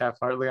waste my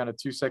Taft-Hartley on a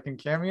 2-second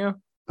cameo.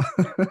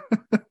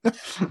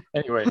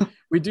 Anyway,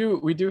 we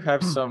do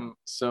have some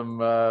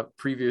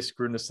previous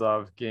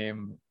Grunislav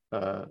game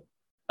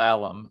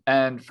alum,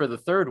 and for the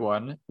third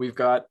one we've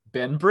got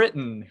Ben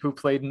Britton, who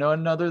played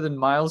none other than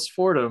Miles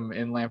Fordham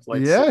in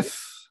Lamplight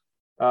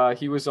City.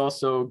 He was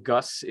also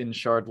Gus in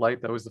Shard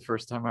Light. That was the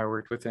first time I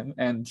worked with him,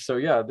 and so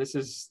yeah,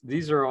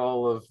 these are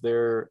all of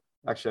their.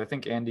 Actually, I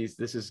think Andy's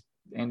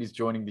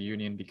joining the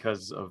union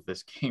because of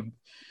this game,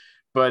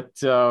 but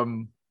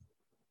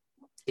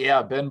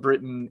yeah, Ben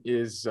Britton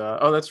is.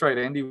 Oh, that's right.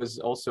 Andy was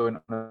also in.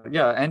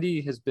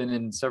 Andy has been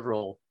in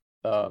several.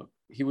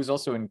 He was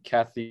also in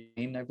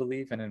Kathleen, I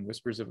believe, and in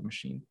Whispers of a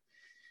Machine,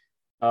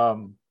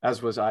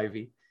 as was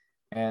Ivy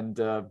and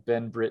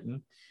Ben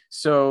Britton.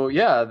 So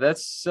yeah,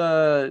 that's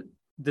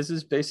this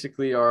is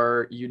basically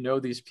our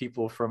these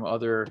people from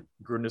other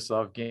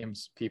Grunislav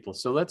games people.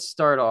 So let's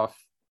start off.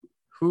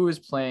 Who is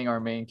playing our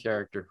main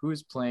character? Who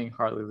is playing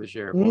Harley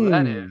Legere? Well,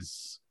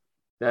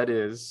 that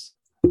is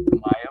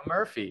Maya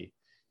Murphy.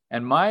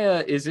 And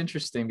Maya is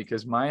interesting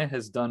because Maya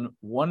has done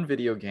one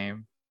video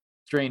game,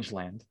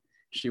 Strangeland.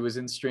 She was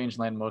in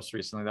Strangeland most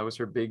recently. That was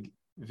her big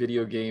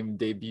video game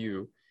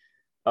debut.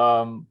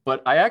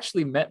 But I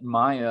actually met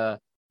Maya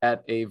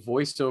at a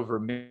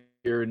voiceover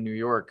here in New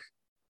York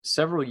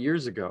several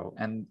years ago.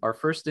 And our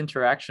first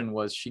interaction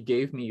was she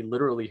gave me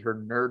literally her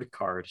nerd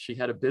card. She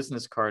had a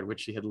business card,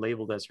 which she had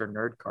labeled as her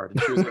nerd card.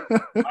 And she was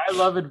like, I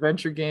love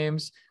adventure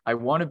games. I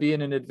want to be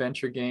in an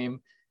adventure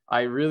game.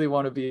 I really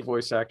want to be a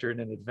voice actor in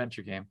an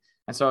adventure game.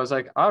 And so I was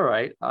like, all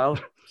right, I'll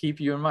keep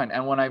you in mind.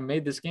 And when I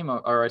made this game,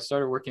 or I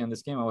started working on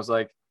this game, I was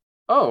like,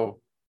 oh,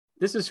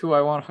 this is who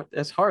I want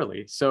as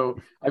Harley. So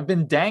I've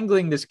been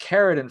dangling this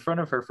carrot in front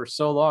of her for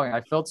so long.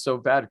 I felt so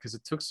bad because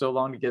it took so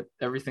long to get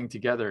everything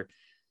together.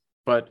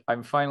 But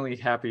I'm finally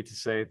happy to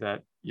say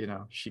that,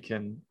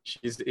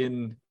 she's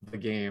in the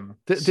game.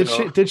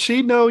 Did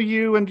she know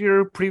you and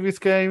your previous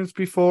games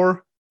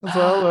before as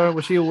well? Or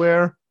was she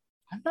aware?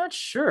 I'm not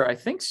sure. I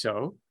think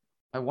so.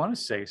 I want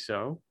to say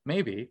so.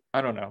 Maybe.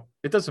 I don't know.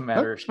 It doesn't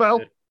matter.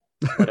 Well,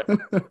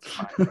 it's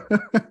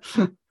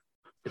fine.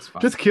 It's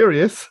fine. Just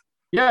curious.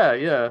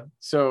 Yeah.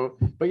 So,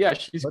 but yeah,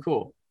 she's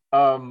cool.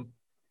 All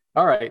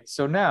right.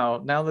 So now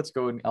let's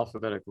go in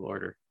alphabetical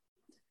order.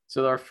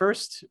 So our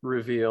first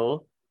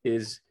reveal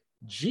is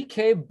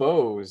GK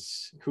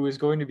Bose, who is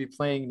going to be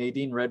playing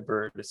Nadine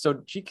Redbird. So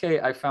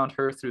GK, I found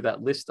her through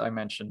that list I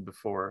mentioned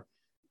before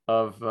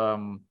of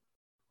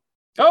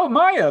oh,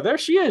 Maya, there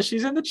she is.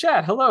 She's in the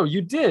chat. Hello,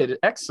 you did.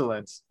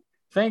 Excellent.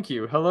 Thank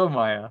you. Hello,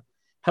 Maya.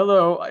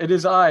 Hello, it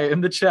is I in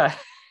the chat.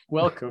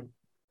 Welcome.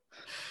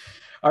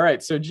 All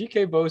right, so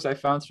GK Bose I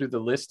found through the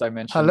list I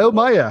mentioned. Hello,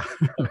 Maya.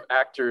 Of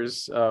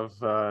actors of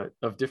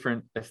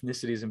different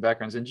ethnicities and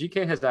backgrounds. And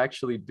GK has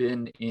actually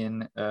been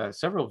in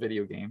several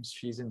video games.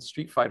 She's in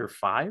Street Fighter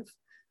V.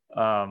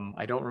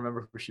 I don't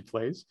remember who she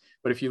plays,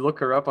 but if you look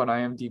her up on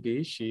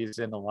IMDb, she's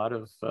in a lot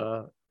of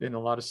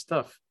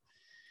stuff.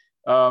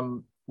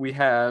 We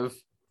have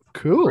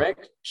Greg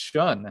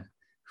Chun,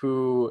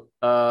 who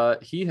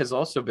he has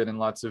also been in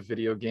lots of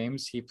video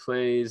games. He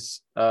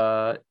plays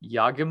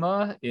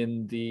Yagima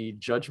in the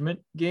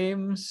Judgment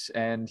games,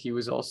 and he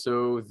was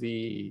also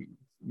the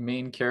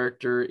main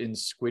character in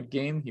Squid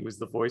Game. He was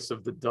the voice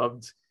of the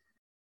dubbed.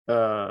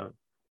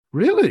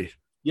 Really?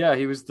 Yeah,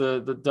 he was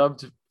the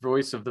dubbed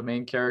voice of the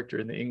main character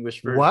in the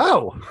English version.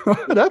 Wow,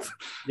 that's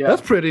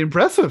pretty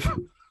impressive.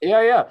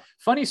 Yeah.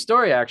 Funny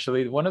story,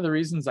 actually. One of the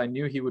reasons I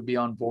knew he would be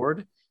on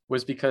board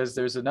was because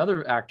there's another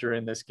actor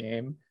in this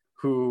game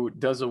who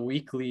does a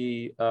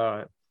weekly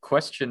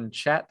question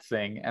chat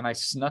thing, and I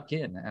snuck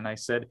in and I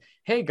said,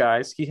 "Hey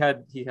guys," he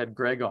had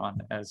Greg on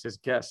as his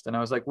guest, and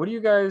I was like, "What do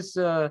you guys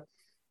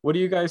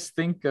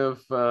think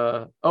of?"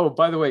 Oh,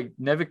 by the way,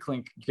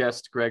 Neviklink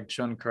guessed Greg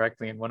Chun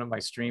correctly in one of my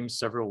streams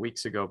several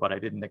weeks ago, but I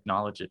didn't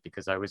acknowledge it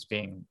because I was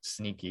being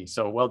sneaky.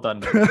 So well done.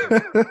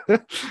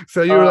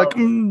 So you were like,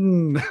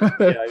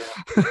 yeah.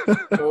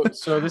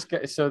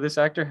 So this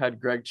actor had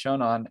Greg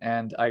Chun on,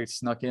 and I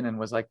snuck in and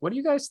was like, "What do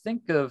you guys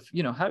think of?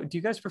 How do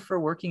you guys prefer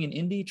working in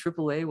indie,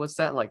 AAA? What's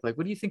that like? Like,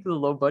 what do you think of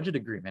the low budget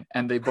agreement?"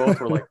 And they both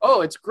were like,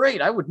 "Oh, it's great.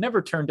 I would never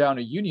turn down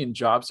a union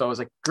job." So I was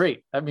like, "Great.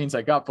 That means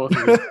I got both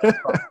of these."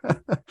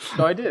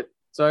 So I did.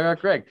 So I got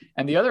Greg.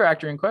 And the other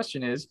actor in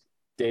question is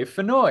Dave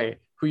Fennoy,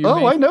 who you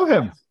I know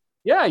him.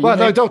 Yeah.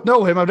 I don't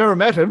know him. I've never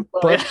met him.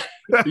 But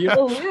you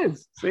know who he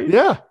is. See?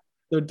 Yeah.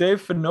 So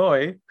Dave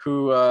Fennoy,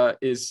 who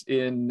is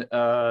in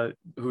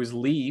who's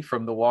Lee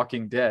from The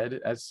Walking Dead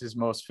as his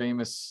most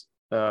famous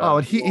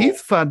and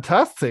he's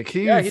fantastic.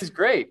 He's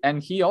great.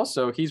 And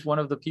he's one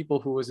of the people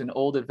who was in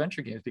old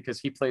adventure games because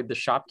he played the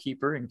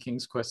shopkeeper in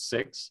King's Quest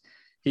 6.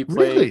 He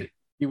played Really?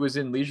 He was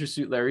in Leisure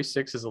Suit Larry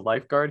 6 as a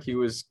lifeguard. He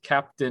was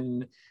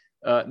Captain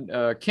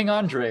King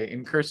Andre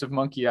in Curse of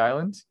Monkey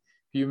Island.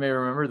 You may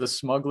remember the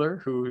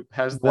smuggler who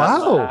has that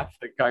laugh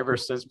that Guyver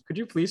says, "Could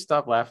you please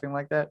stop laughing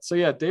like that?" So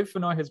yeah, Dave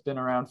Fennoy has been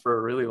around for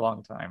a really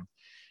long time.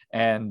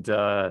 And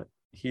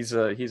he's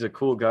a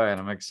cool guy, and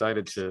I'm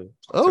excited to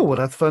well,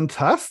 that's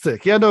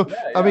fantastic. Yeah, no,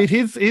 yeah. I mean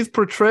his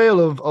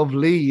portrayal of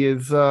Lee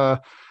is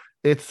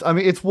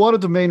it's one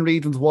of the main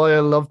reasons why I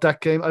love that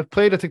game. I've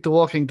played, I think, The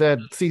Walking Dead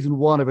season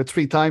 1 about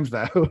 3 times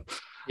now.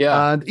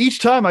 Yeah. And each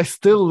time I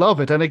still love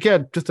it. And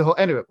again,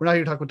 anyway, we're not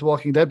here talking about The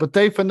Walking Dead, but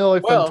Dave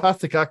Fennoy,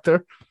 fantastic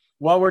actor.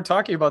 While we're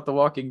talking about The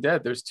Walking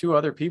Dead, there's 2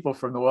 other people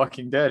from The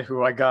Walking Dead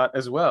who I got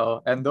as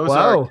well. And those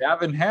are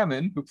Gavin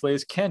Hammond, who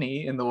plays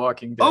Kenny in The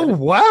Walking Dead. Oh,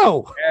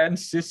 wow. And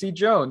Sissy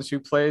Jones, who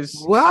plays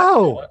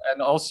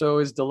and also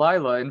is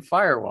Delilah in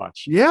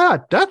Firewatch. Yeah,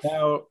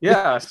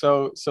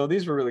 so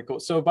these were really cool.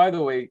 So by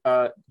the way,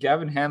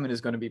 Gavin Hammond is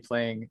going to be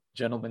playing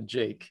Gentleman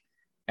Jake.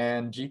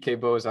 And GK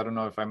Bose, I don't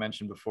know if I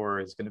mentioned before,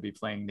 is going to be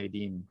playing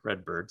Nadine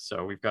Redbird.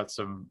 So we've got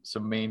some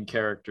main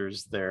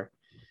characters there.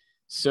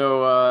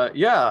 So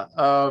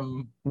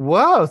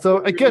wow. So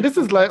again, this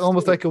is like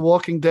almost like a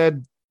Walking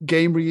Dead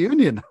game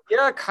reunion.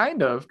 Yeah,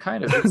 kind of. I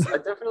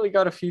definitely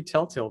got a few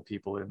Telltale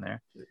people in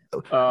there.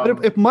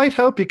 But it might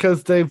help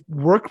because they've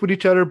worked with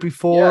each other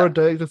before.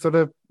 They sort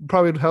of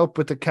probably help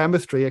with the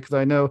chemistry, because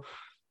I know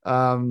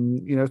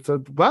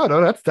so wow,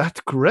 no,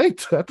 that's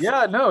great.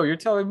 You're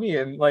telling me,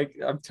 and like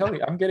I'm telling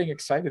you, I'm getting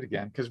excited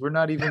again because we're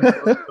not even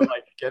close to,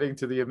 like, getting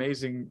to the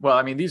amazing. Well,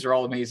 I mean, these are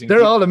all amazing.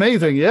 They're all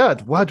amazing. Yeah.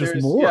 Wow,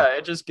 just more. Yeah,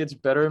 it just gets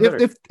better and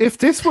better. If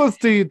this was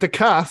the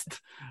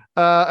cast,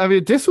 I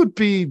mean, this would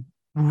be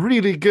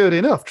really good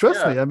enough.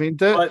 Trust me. I mean,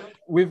 but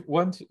we've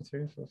 1, 2,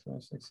 3, 4,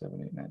 5, 6,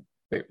 7, 8, 9.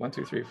 Wait, 1,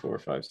 2, 3, 4,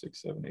 5,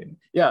 6, 7, 8.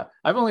 Yeah,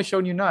 I've only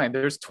shown you 9.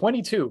 There's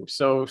 22.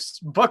 So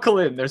buckle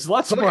in. There's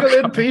lots more. Buckle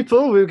in,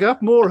 people. We've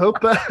got more.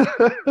 Hope.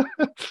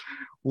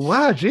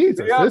 Wow,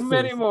 Jesus. We got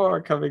many more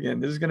coming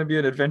in. This is going to be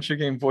an adventure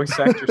game voice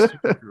actor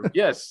super group.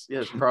 Yes,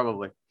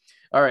 probably.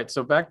 All right,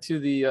 so back to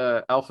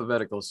the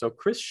alphabetical. So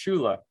Chris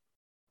Shula,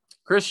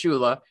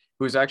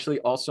 who is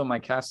actually also my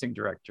casting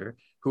director,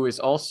 who is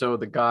also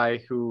the guy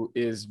who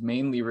is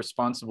mainly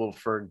responsible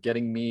for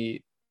getting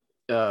me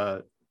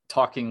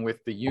talking with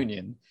the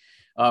union.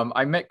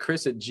 I met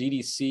Chris at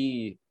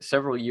GDC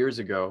several years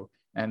ago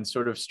and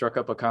sort of struck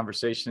up a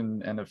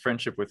conversation and a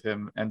friendship with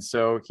him. And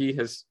so he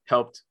has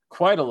helped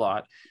quite a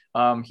lot.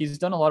 He's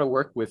done a lot of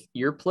work with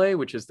Earplay,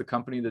 which is the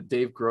company that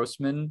Dave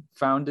Grossman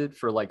founded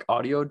for like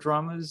audio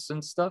dramas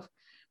and stuff.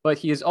 But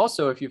he is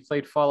also, if you've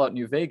played Fallout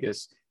New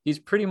Vegas, he's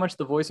pretty much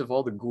the voice of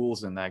all the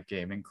ghouls in that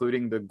game,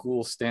 including the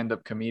ghoul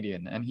stand-up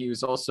comedian. And he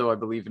was also, I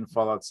believe, in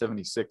Fallout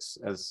 76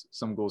 as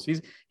some ghouls.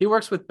 He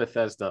works with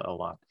Bethesda a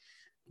lot.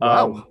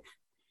 Wow.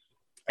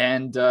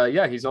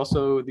 He's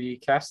also the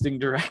casting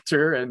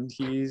director, and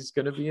he's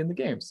going to be in the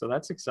game. So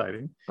that's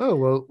exciting.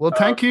 Oh, well,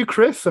 thank you,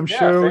 Chris. I'm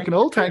sure we can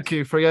all thank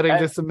you for getting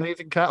this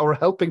amazing or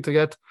helping to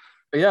get.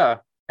 Yeah.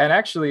 And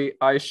actually,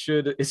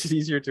 it's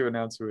easier to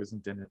announce who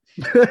isn't in it.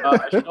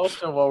 I should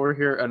also, while we're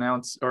here,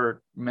 announce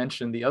or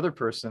mention the other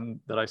person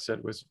that I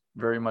said was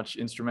very much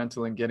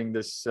instrumental in getting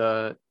this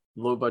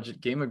low budget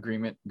game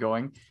agreement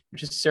going,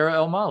 which is Sarah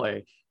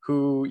El-Maleh,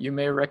 who you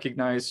may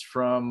recognize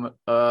from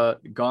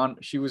Gone.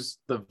 She was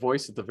the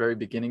voice at the very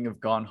beginning of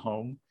Gone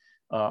Home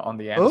on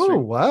the Answering. Oh,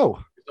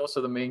 wow. She's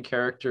also the main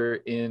character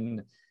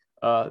in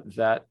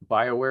that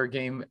BioWare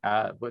game.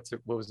 What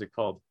was it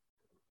called?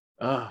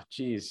 Oh,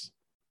 geez.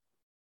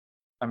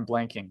 I'm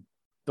blanking.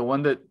 The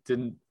one that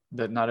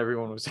not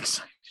everyone was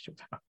excited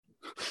about.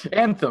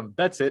 Anthem.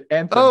 That's it.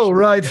 Anthem. Oh,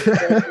 right.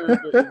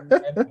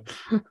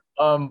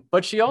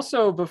 But she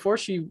also, before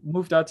she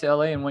moved out to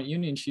LA and went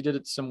union, she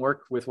did some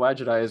work with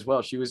Wadjet Eye as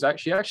well. She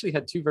actually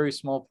had 2 very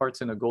small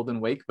parts in A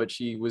Golden Wake, but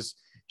she was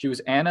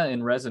Anna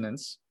in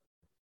Resonance,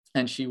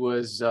 and she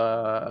was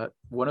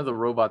one of the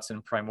robots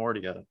in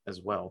Primordia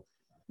as well.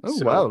 Oh,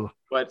 wow.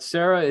 But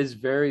Sarah is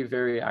very,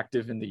 very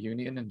active in the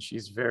union, and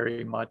she's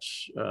very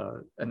much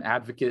an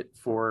advocate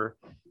for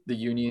the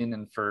union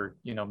and for,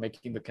 you know,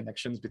 making the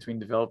connections between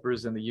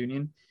developers and the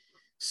union.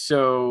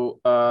 So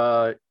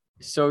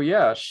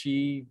yeah,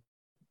 she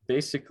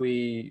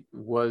basically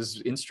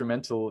was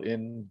instrumental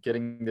in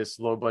getting this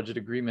low budget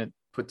agreement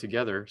put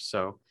together.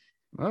 So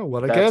Oh,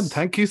 well, again,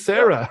 thank you,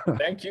 Sarah.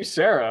 thank you,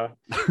 Sarah.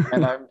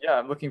 And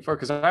I'm looking forward,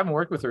 because I haven't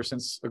worked with her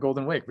since A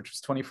Golden Wake, which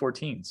was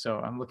 2014. So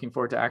I'm looking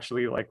forward to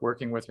actually like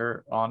working with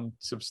her on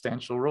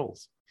substantial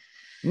roles.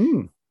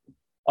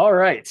 All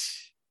right.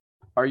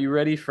 Are you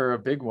ready for a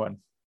big one?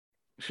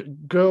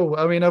 Go.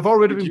 I mean, I've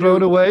already been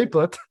blown away,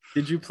 but...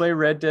 Did you play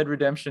Red Dead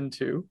Redemption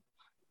 2?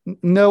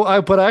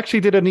 No, but I actually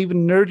did an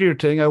even nerdier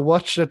thing. I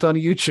watched it on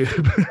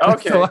YouTube.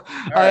 Okay. So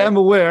I am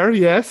aware,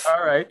 yes.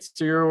 All right.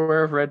 So you're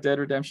aware of Red Dead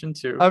Redemption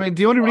 2. I mean,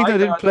 the only reason I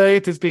didn't play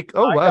it is because...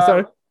 Oh, wow,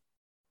 sorry.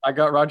 I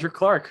got Roger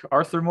Clark,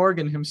 Arthur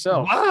Morgan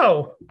himself.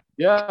 Wow.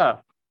 Yeah.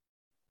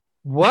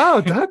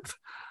 Wow, that's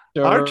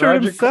So Arthur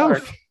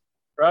himself.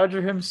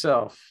 Roger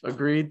himself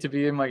agreed to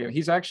be in my game.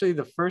 He's actually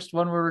the first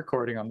one we're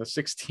recording on the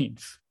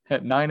 16th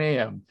at 9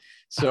 a.m.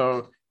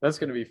 So that's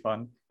going to be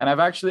fun. And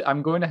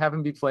I'm going to have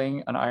him be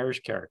playing an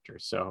Irish character.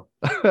 So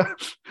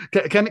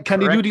can he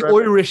do the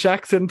Irish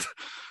accent?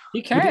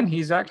 He can.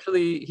 He's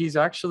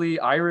actually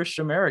Irish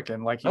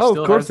American. Like of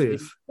course he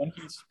is. When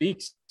he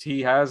speaks,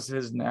 he has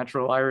his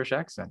natural Irish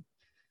accent.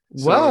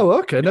 So, wow.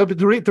 Okay. Yeah. No, but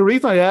the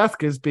reason I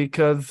ask is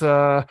because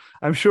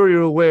I'm sure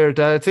you're aware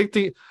that I think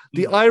the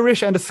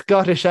Irish and the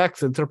Scottish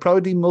accents are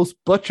probably the most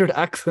butchered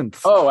accents.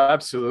 Oh,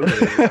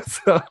 absolutely.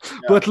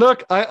 But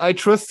look, I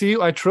trust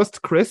you. I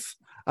trust Chris.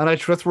 And I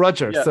trust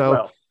Roger. Yeah,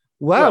 so,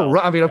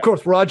 I mean, of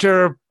course,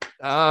 Roger.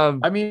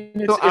 I mean,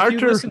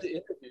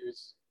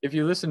 if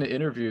you listen to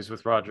interviews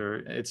with Roger,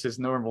 it's his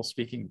normal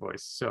speaking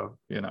voice. So,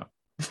 you know.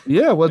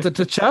 Yeah, well,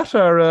 the chat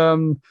are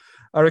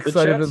excited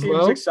the chat as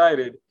well.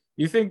 Excited.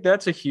 You think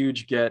that's a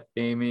huge get,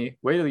 Amy?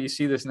 Wait till you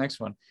see this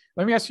next one.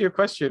 Let me ask you a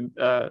question,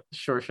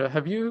 Shorsha.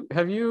 Have you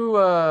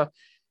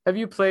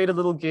played a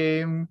little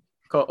game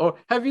called?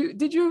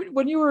 Did you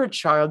when you were a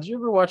child? Did you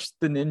ever watch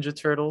the Ninja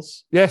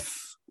Turtles?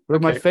 Yes. They're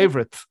my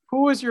favorites.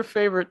 Who was your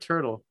favorite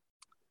turtle?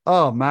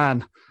 Oh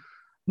man,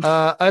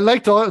 I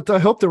liked all. I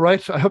hope I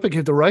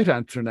gave the right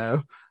answer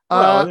now.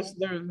 I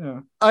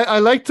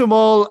liked them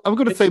all. I'm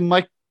going to say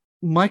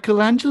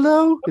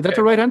Michelangelo. Is that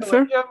the right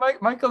answer? Yeah,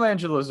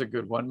 Michelangelo is a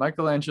good one.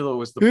 Michelangelo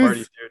was the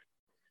party dude.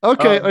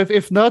 Okay,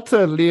 if not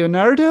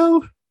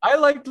Leonardo. I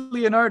liked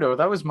Leonardo.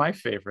 That was my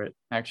favorite,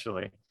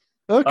 actually.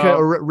 Okay,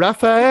 or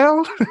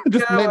Raphael.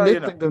 Just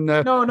mixing them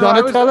now. No,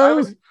 Donatello. I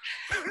was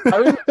a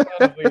fan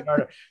of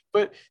Leonardo.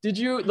 But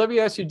let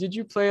me ask you, did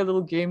you play a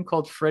little game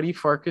called Freddy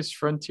Farkas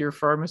Frontier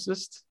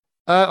Pharmacist?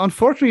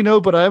 Unfortunately, no,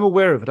 but I am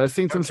aware of it. I've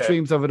seen some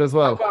streams of it as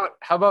well.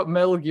 How about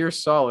Metal Gear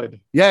Solid?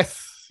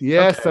 Yes.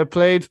 Okay. I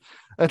played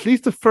at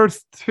least the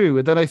first two,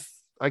 and then I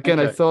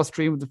saw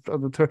streams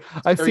of the third.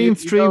 I've seen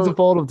streams of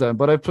all of them,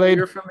 but I played.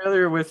 You're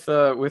familiar with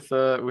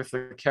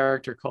a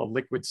character called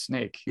Liquid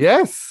Snake?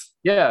 Yes.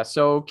 Yeah,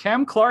 so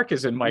Cam Clark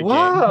is in my game.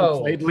 He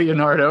played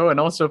Leonardo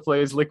and also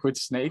plays Liquid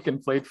Snake and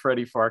played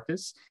Freddy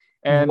Farkas.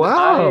 And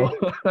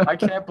I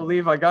can't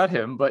believe I got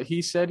him, but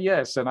he said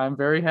yes, and I'm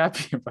very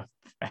happy about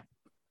that.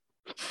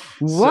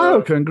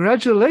 Wow,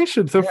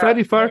 congratulations. So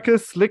Freddy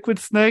Farkas, Liquid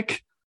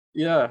Snake.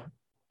 Yeah.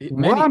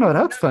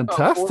 That's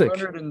fantastic.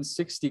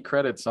 460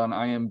 credits on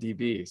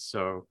IMDb,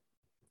 so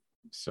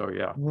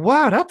yeah.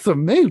 Wow, that's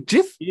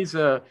amazing. He's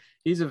a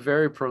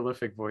very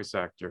prolific voice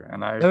actor,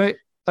 and I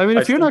mean,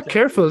 if you're not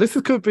careful, this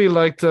could be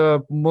like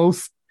the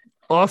most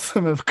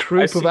awesome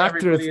group of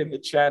actors. Everybody in the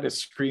chat is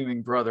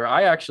screaming, brother.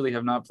 I actually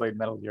have not played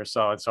Metal Gear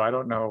Solid, so I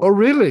don't know. Oh,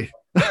 really?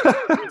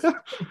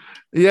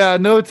 Yeah,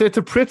 no, it's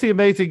a pretty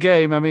amazing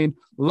game. I mean,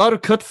 a lot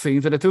of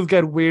cutscenes, and it does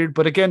get weird,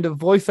 but again, the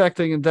voice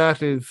acting in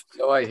that is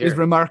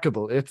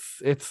remarkable.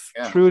 It's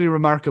truly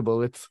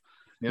remarkable.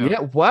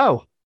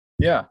 Wow.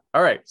 Yeah.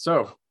 All right.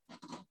 So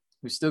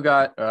we still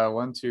got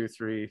 1, 2,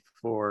 3,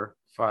 4,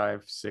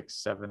 5, 6,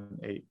 7,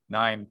 8,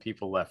 9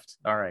 people left.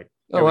 All right.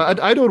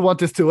 I don't want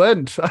this to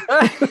end.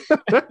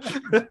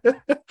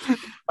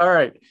 All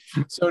right.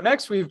 So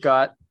next we've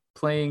got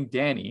playing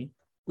Danny.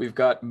 We've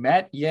got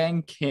Matt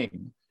Yang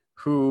King,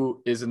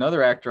 who is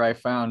another actor I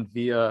found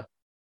via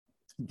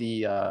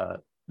the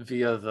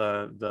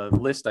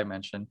list I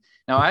mentioned.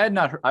 Now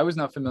I was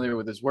not familiar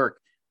with his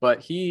work, but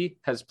he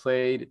has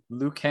played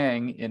Liu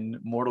Kang in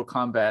Mortal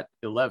Kombat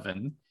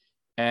 11.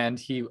 And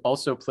he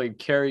also played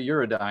Kerry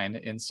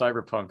Eurodyne in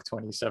Cyberpunk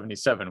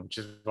 2077, which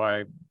is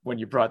why when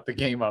you brought the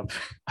game up,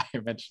 I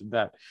mentioned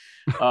that.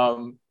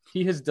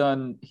 He's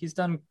done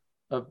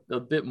a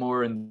bit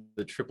more in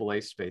the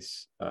AAA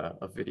space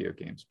of video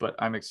games, but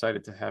I'm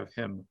excited to have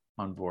him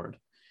on board.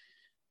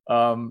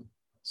 So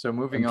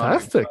moving on.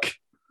 Fantastic.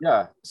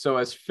 Yeah. So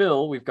as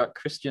Phil, we've got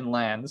Christian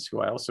Lands,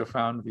 who I also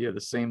found via the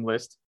same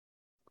list.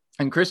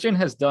 And Christian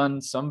has done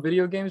some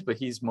video games, but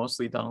he's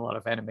mostly done a lot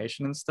of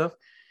animation and stuff.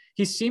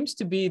 He seems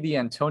to be the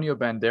Antonio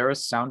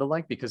Banderas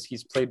sound-alike because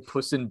he's played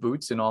Puss in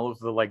Boots in all of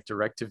the like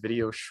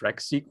direct-to-video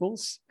Shrek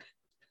sequels.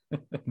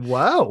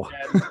 Wow.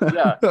 And,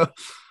 yeah,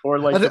 or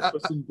like the I,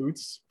 Puss in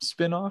Boots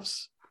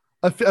spin-offs.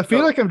 I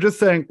feel like I'm just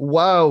saying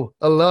wow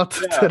a lot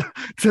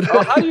today.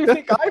 Oh, how do you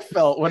think I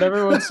felt when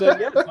everyone said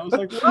yes? I was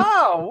like,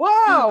 wow,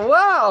 wow,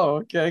 wow.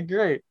 Okay,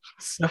 great.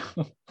 So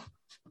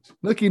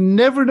Look, you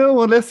never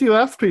know unless you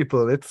ask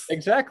people. It's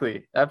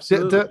exactly,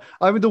 absolutely.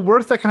 I mean, the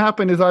worst that can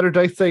happen is either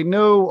they say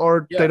no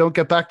or they don't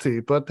get back to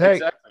you. But hey,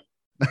 exactly,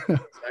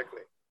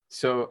 exactly.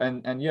 So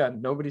and yeah,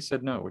 nobody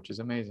said no, which is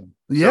amazing.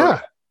 Yeah,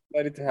 so,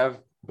 excited to have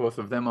both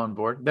of them on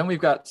board. Then we've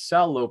got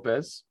Sal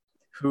Lopez,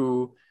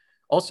 who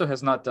also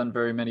has not done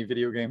very many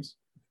video games,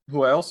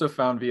 who I also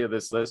found via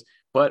this list.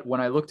 But when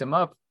I looked him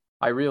up,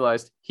 I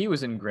realized he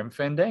was in Grim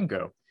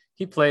Fandango.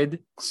 He played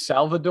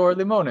Salvador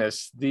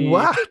Limones, the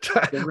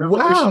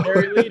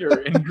revolutionary leader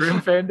in Grim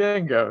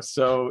Fandango.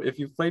 So if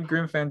you've played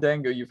Grim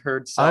Fandango, you've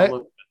heard Sal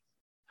Lopez.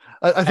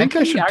 I think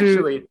I should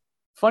actually,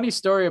 funny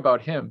story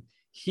about him.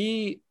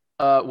 He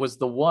was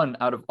the one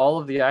out of all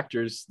of the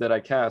actors that I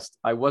cast.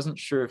 I wasn't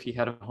sure if he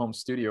had a home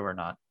studio or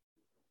not.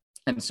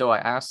 And so I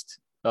asked,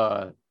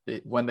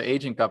 when the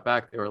agent got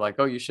back, they were like,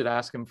 oh, you should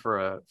ask him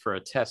for a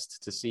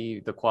test to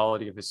see the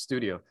quality of his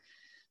studio.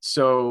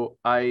 So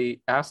I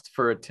asked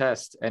for a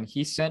test and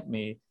he sent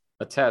me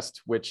a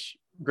test, which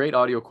great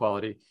audio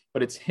quality,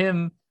 but it's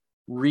him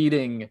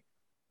reading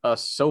a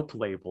soap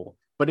label.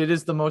 But it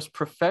is the most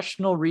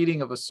professional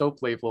reading of a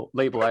soap label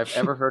I've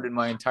ever heard in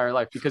my entire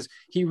life, because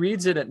he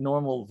reads it at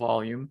normal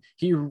volume.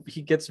 He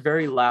gets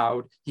very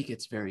loud. He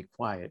gets very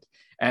quiet.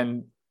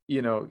 And,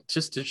 you know,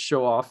 just to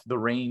show off the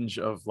range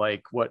of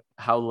like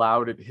how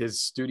loud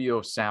his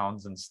studio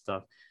sounds and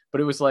stuff. But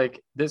it was like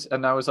this,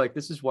 and I was like,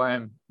 this is why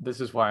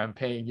I'm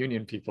paying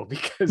union people,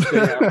 because they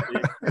have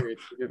the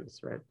experience to do this,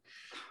 right?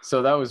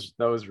 So that was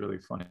really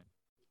funny.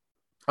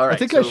 All right, I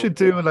think I should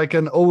do like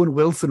an Owen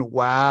Wilson.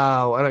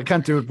 Wow, and I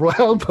can't do it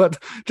well,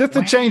 but just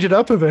to change it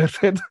up a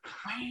bit.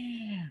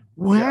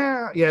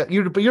 Wow, yeah,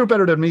 you're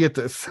better than me at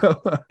this. So.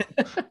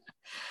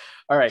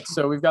 All right,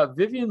 so we've got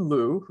Vivian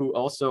Liu, who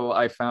also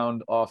I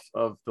found off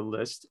of the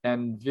list,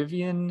 and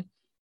Vivian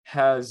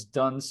has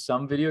done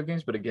some video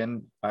games, but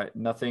again,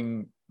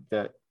 nothing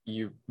that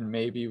you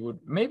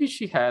maybe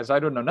she has, I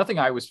don't know, nothing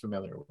I was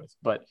familiar with,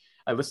 but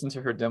I listened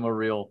to her demo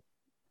reel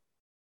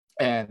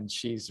and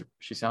she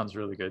sounds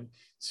really good.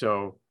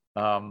 So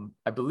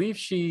I believe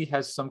she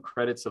has some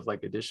credits of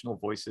like additional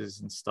voices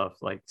and stuff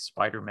like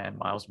Spider-Man,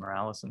 Miles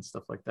Morales and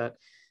stuff like that.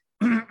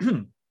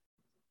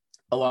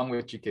 Along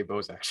with GK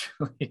Bose,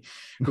 actually,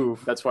 who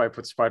that's why I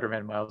put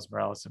Spider-Man, Miles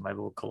Morales in my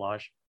little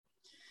collage.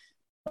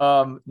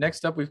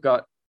 Next up, we've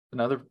got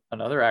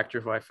another actor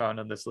who I found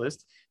on this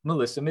list,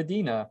 Melissa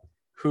Medina,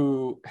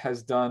 who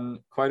has done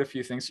quite a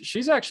few things.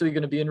 She's actually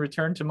going to be in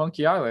Return to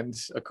Monkey Island,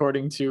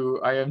 according to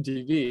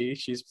IMDb.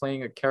 She's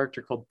playing a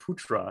character called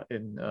Putra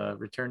in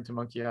Return to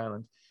Monkey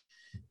Island.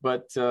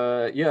 But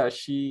yeah,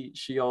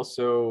 she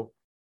also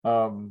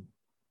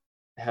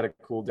had a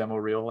cool demo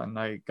reel, and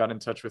I got in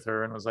touch with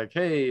her and was like,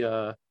 hey,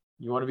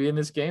 you want to be in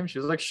this game? She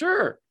was like,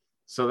 sure.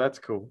 So that's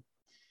cool.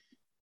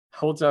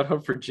 Holds out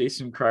hope for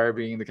Jason Cryer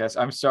being in the cast.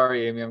 I'm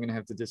sorry, Amy, I'm going to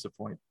have to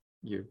disappoint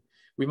you.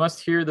 We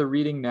must hear the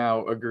reading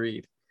now.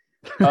 Agreed.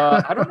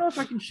 I don't know if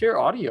I can share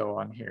audio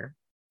on here.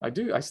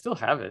 I still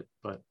have it,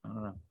 but I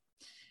don't know.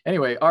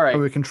 Anyway, all right.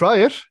 We can try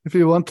it if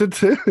you wanted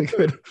to. We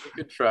could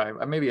try,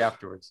 maybe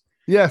afterwards.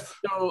 Yes.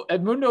 So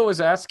Edmundo was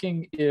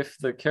asking if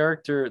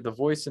the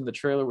voice in the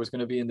trailer was going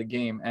to be in the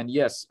game. And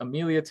yes,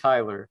 Amelia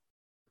Tyler,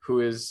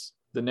 who is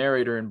the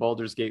narrator in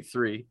Baldur's Gate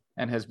 3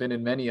 and has been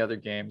in many other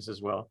games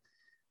as well.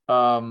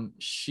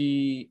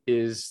 She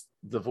is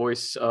the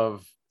voice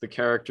of the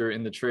character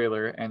in the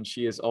trailer, and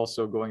she is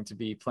also going to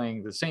be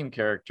playing the same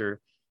character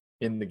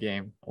in the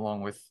game,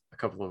 along with a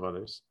couple of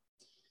others.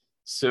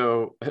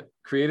 So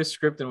create a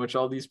script in which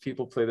all these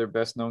people play their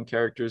best known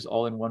characters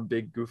all in one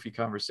big goofy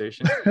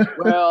conversation.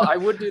 Well, I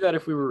would do that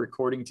if we were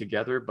recording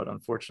together, but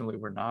unfortunately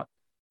we're not.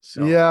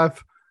 So yeah.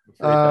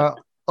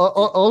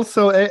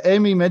 Also,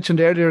 Amy mentioned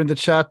earlier in the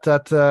chat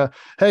that,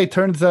 hey,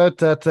 turns out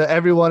that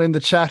everyone in the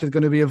chat is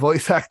going to be a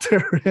voice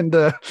actor in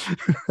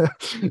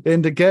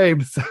the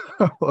game. So.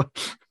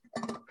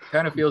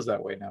 Kind of feels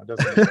that way now,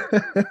 doesn't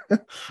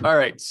it? All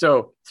right,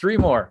 so 3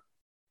 more.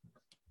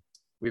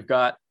 We've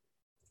got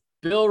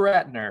Bill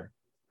Ratner,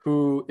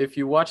 who, if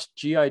you watched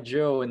G.I.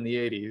 Joe in the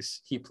 80s,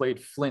 he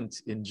played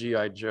Flint in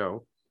G.I.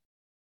 Joe.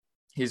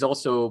 He's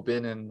also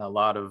been in a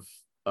lot of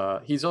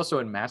he's also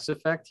in Mass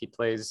Effect. He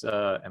plays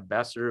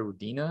Ambassador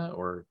Udina,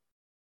 or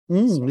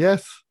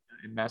yes,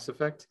 in Mass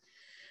Effect.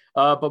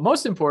 But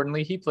most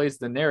importantly, he plays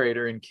the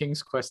narrator in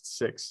King's Quest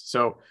 6.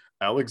 So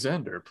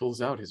Alexander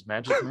pulls out his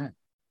magic man.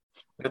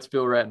 That's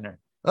Bill Ratner.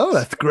 Oh,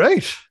 that's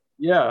great.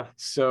 Yeah.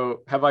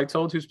 So have I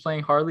told who's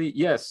playing Harley?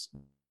 Yes.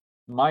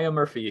 Maya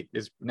Murphy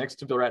is next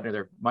to Bill Ratner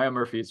there. Maya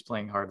Murphy is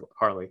playing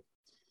Harley.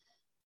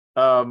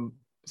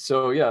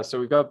 So yeah,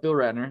 so we've got Bill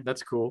Ratner.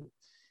 That's cool.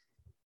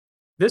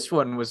 This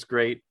one was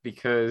great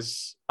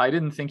because I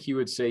didn't think he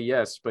would say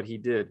yes, but he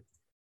did.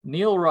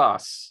 Neil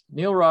Ross.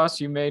 Neil Ross,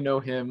 you may know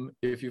him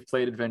if you've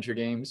played adventure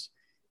games.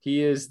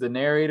 He is the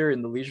narrator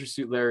in the Leisure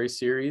Suit Larry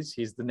series.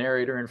 He's the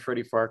narrator in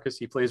Freddy Farkas.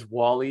 He plays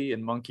Wally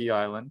in Monkey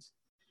Island.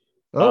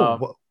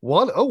 Wally.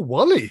 Yeah,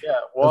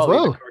 as Wally,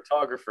 well. the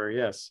cartographer.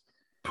 Yes.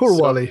 Poor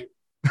Wally.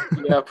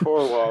 Yeah,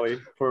 poor Wally.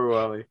 Poor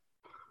Wally.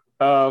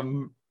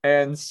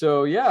 And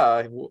so,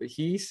 yeah,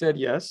 he said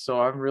yes. So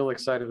I'm real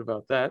excited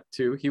about that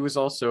too. He was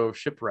also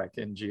Shipwreck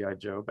in G.I.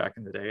 Joe back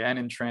in the day and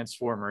in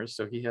Transformers.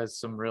 So he has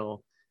some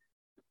real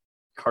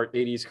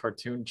 80s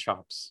cartoon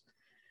chops.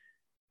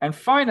 And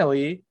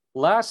finally,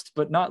 last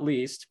but not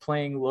least,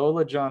 playing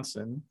Lola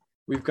Johnson,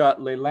 we've got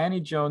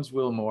Leilani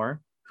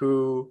Jones-Wilmore,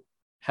 who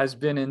has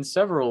been in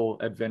several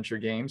adventure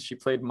games. She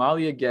played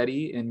Malia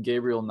Getty in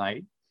Gabriel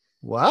Knight.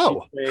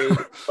 Wow.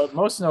 But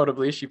most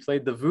notably, she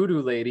played the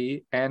Voodoo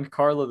Lady and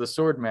Carla the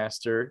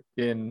Swordmaster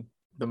in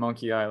the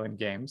Monkey Island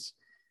games.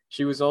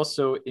 She was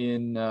also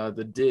in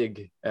The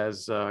Dig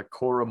as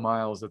Cora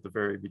Miles at the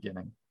very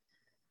beginning.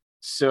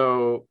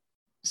 So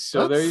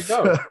there you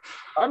go.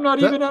 I'm not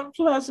even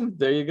unpleasant.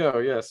 There you go.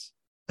 Yes.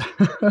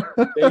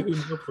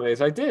 Neil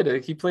plays. I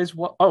did. He plays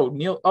what? Oh,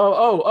 Neil.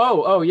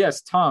 Oh,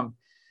 yes, Tom.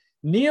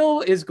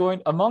 Neil is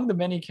going, among the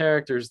many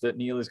characters that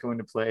Neil is going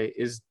to play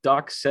is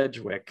Doc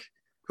Sedgwick,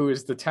 who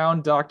is the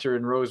town doctor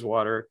in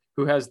Rosewater,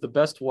 who has the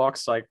best walk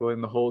cycle in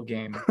the whole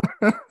game.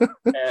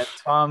 And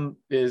Tom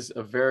is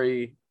a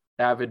very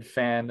avid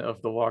fan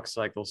of the walk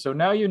cycle. So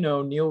now you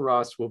know Neil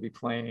Ross will be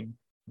playing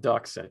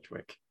Doc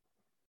Sedgwick.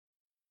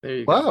 There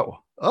you go. Wow.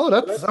 Oh,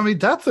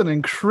 that's an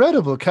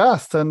incredible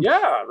cast. And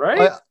yeah,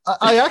 right.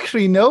 I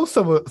actually know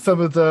some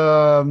of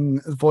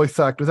the voice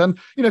actors, and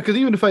because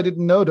even if I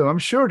didn't know them, I'm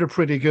sure they're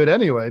pretty good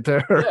anyway.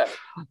 Yeah.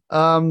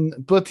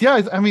 But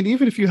yeah, I mean,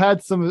 even if you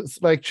had some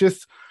like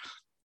just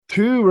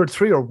 2 or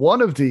 3 or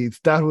one of these,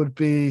 that would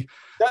be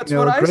a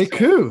great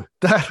coup.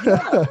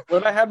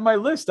 When I had my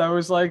list, I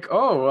was like,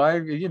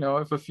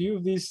 if a few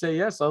of these say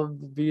yes, I'll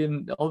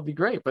be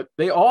great. But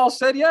they all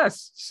said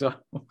yes. So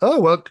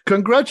well,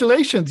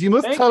 congratulations. You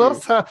must tell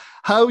us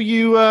how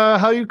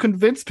you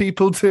convince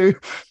people to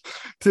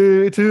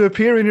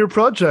appear in your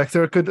project,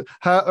 or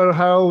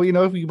how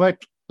you might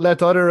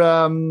let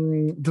other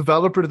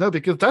developers know,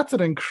 because that's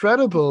an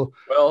incredible.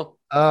 Well,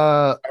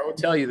 I will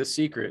tell you the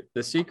secret.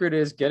 The secret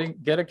is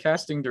get a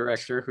casting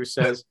director who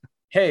says,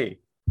 "Hey,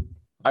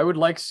 I would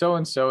like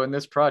so-and-so in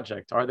this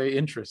project. Are they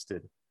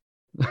interested?"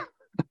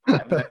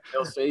 And then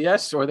they'll say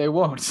yes, or they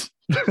won't.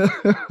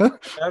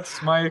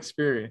 That's my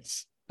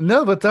experience.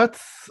 No, but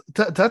that's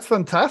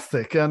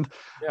fantastic. And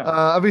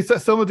I mean,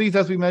 some of these,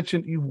 as we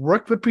mentioned, you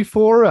worked with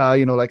before,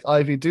 like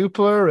Ivy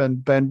Dupler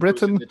and Ben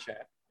Britton. In the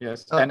chat.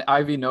 Yes. And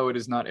Ivy, no, it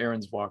is not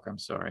Aaron's walk. I'm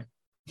sorry.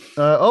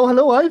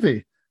 Hello,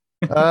 Ivy.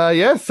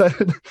 Yes, I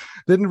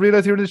didn't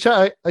realize you were in the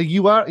chat.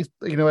 You are,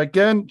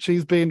 again,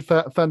 she's been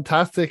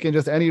fantastic in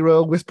just any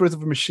role. Whispers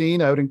of a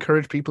Machine, I would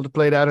encourage people to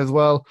play that as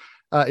well,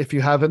 if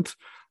you haven't.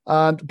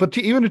 But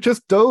even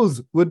just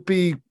those would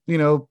be,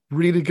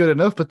 really good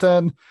enough. But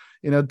then,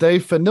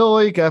 Dave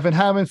Fennoy, Gavin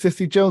Hammond,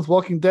 Cissy Jones,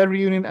 Walking Dead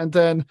reunion, and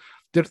then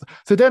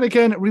so then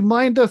again,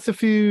 remind us,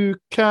 if you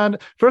can,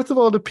 first of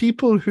all, the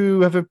people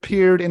who have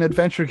appeared in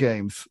adventure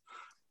games.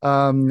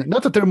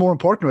 Not that they're more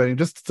important or anything,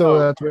 just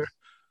so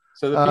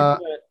So the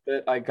people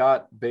that I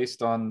got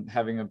based on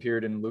having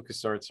appeared in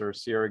LucasArts or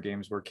Sierra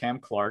Games were Cam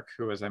Clark,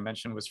 who, as I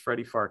mentioned, was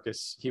Freddy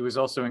Farkas. He was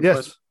also in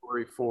Quest for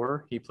Glory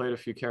 4. He played a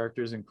few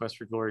characters in Quest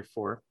for Glory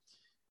 4.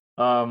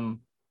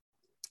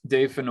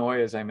 Dave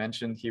Fennoy, as I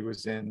mentioned, he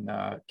was in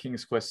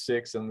King's Quest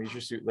 6 and Leisure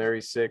Suit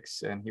Larry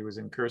 6, and he was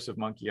in Curse of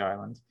Monkey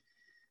Island.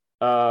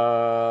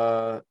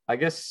 I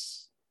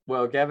guess,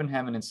 well, Gavin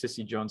Hammond and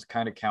Cissy Jones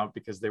kind of count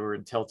because they were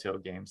in Telltale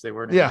Games. They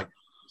weren't in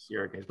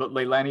Sierra Games. But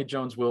Leilani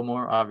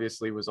Jones-Wilmore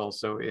obviously was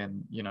also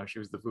in, she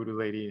was the Voodoo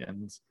Lady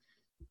and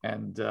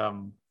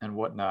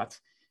whatnot.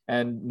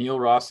 And Neil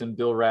Ross and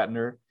Bill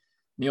Ratner.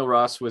 Neil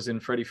Ross was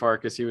in Freddy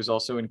Farkas. He was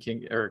also in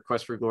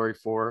Quest for Glory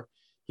 4.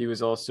 He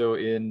was also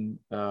in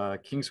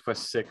King's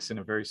Quest 6 in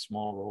a very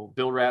small role.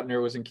 Bill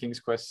Ratner was in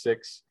King's Quest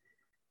 6.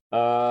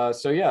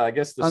 So yeah, I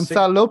guess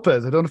Sal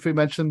Lopez. I don't know if we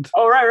mentioned.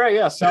 Oh, right,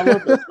 yeah, Sal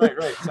Lopez.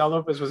 right. Sal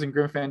Lopez was in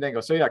Grim Fandango.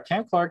 So yeah,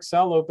 Cam Clark,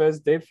 Sal Lopez,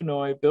 Dave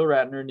Fennoy, Bill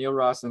Ratner, Neil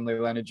Ross, and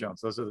Leilani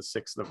Jones. Those are the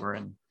 6 that were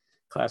in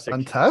classic.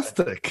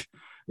 Fantastic.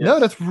 Yes. No,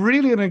 that's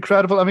really an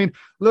incredible. I mean,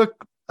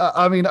 look.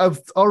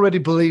 I've already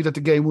believed that the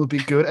game will be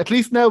good. At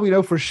least now we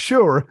know for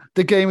sure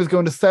the game is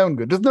going to sound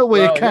good. There's no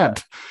way it can't.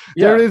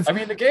 Yeah. There is. I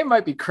mean, the game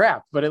might be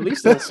crap, but at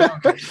least it'll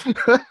sound good.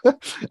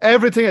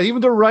 Everything,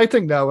 even the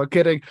writing now, I'm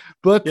kidding.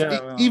 But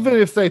even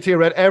if, say,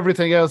 theoretically,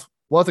 everything else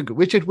wasn't good,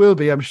 which it will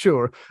be, I'm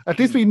sure, at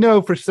least we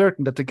know for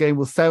certain that the game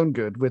will sound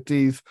good with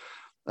these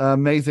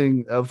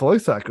amazing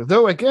voice actors.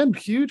 Though, again,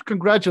 huge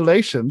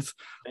congratulations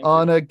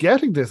on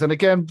getting this. And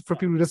again, for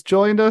people who just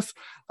joined us,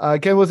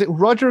 again, was it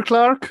Roger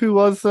Clark who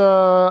was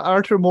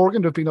Arthur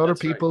Morgan? There have been other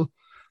people. Right.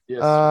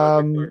 Yes,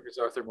 Roger Clark is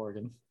Arthur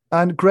Morgan.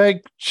 And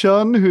Greg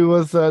Chun, who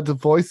was the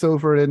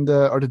voiceover in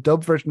the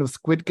dub version of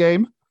Squid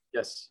Game.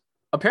 Yes.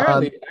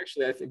 Apparently,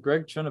 I think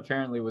Greg Chun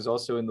apparently was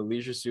also in the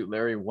Leisure Suit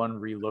Larry 1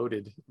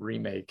 Reloaded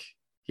remake.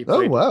 He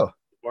played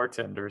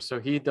bartender, so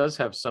he does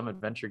have some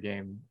adventure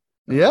game.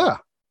 Yeah.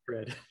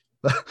 Cred.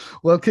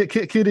 Well,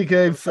 Kitty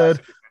Games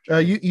said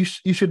you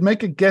should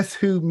make a Guess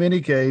Who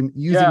minigame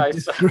using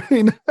this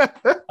screen.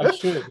 I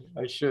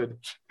should.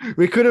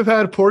 We could have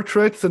had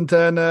portraits and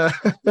then a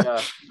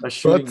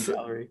shooting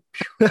gallery.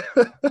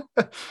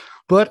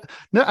 But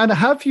no, and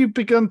have you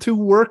begun to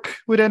work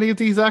with any of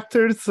these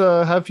actors?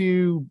 Have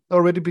you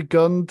already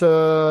begun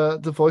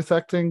the voice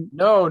acting?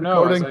 No.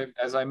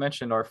 As I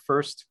mentioned, our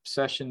first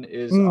session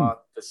is on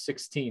the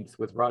 16th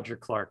with Roger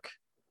Clark.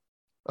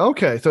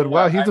 Okay, so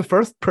wow, he's the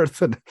first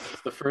person.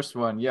 The first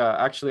one, yeah.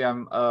 Actually,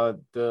 I'm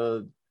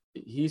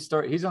he's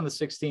on the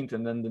 16th,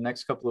 and then the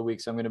next couple of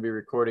weeks I'm going to be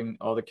recording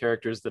all the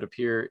characters that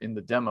appear in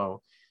the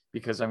demo,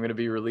 because I'm going to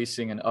be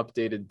releasing an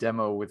updated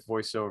demo with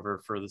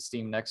voiceover for the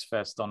Steam Next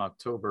Fest on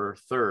October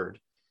 3rd.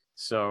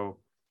 So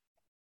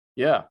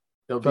yeah,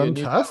 there'll be a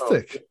new demo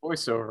with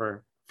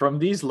voiceover from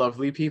these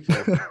lovely people.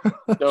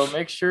 So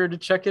make sure to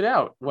check it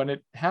out when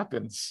it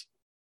happens.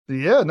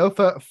 Yeah, no,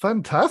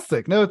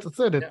 fantastic. No,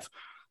 it's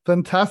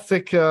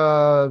fantastic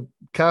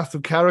cast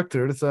of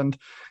characters, and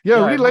I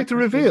really like to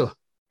reveal.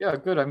 Yeah,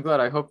 good. I'm glad.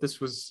 I hope this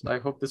was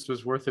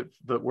worth it,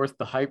 worth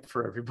the hype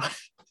for everybody.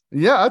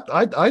 Yeah,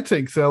 I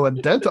think so.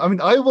 And I mean,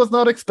 I was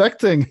not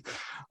expecting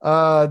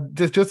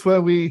just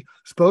when we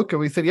spoke and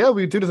we said, yeah,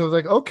 we do this. I was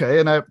like, okay.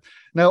 And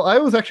I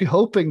was actually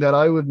hoping that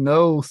I would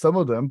know some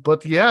of them,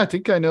 but yeah, I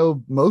think I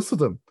know most of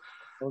them.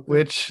 Okay.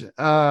 Which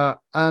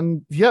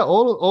and yeah,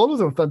 all of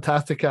them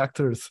fantastic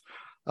actors.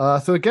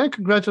 So again,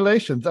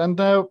 congratulations. And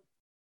now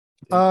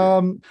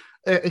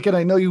again,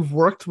 I know you've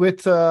worked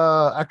with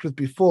actors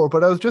before,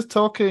 but I was just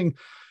talking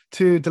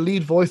to the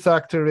lead voice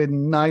actor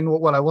in I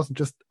wasn't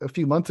just a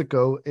few months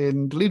ago,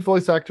 in the lead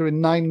voice actor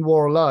in 9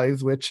 War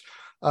Lives, which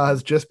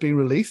has just been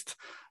released.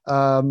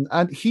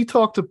 And he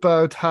talked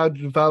about how the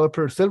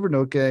developer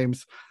Silvernote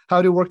Games,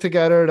 how they work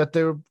together, that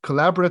they're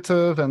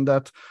collaborative, and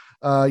that,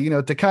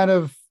 they kind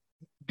of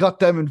got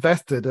them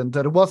invested, and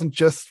that it wasn't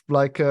just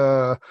like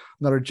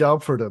another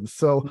job for them.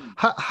 So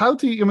how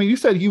do you, I mean, you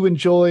said you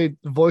enjoy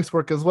voice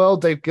work as well.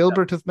 Dave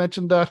Gilbert has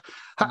mentioned that.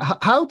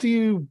 How do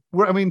you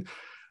work? I mean,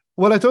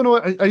 well, I don't know.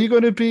 Are you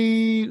going to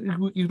be,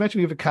 you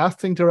mentioned you have a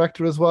casting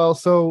director as well.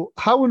 So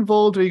how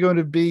involved are you going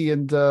to be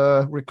in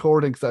the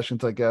recording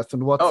sessions, I guess?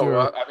 And what's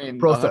your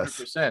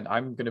process? 100%.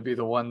 I'm going to be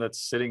the one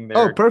that's sitting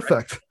there. Oh,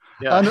 perfect.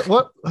 Yeah. And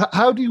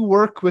how do you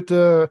work with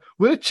will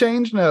it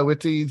change now with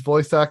these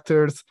voice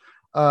actors?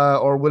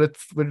 Or will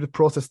the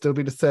process still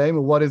be the same?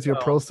 Or what is your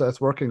process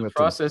working with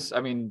process? Them?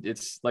 I mean,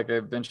 it's like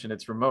I mentioned,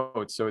 it's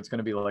remote, so it's going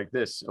to be like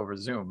this over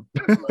Zoom.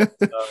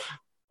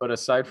 But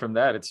aside from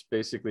that, it's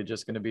basically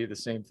just going to be the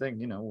same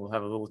thing. We'll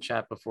have a little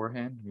chat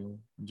beforehand. We'll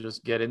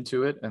just get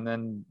into it, and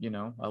then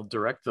I'll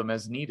direct them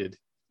as needed.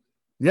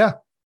 Yeah.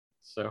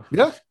 So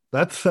yeah,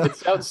 that's it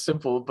sounds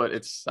simple, but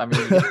it's. I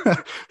mean,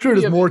 sure,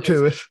 there's more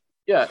to it.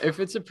 Yeah, if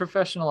it's a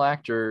professional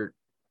actor,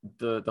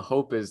 the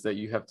hope is that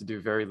you have to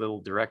do very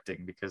little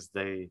directing, because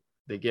they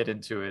get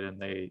into it and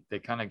they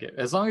kind of get,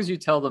 as long as you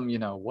tell them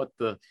what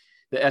the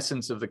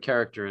essence of the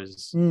character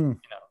is,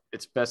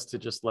 it's best to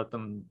just let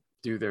them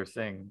do their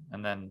thing,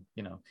 and then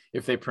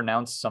if they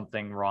pronounce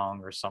something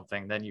wrong or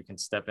something, then you can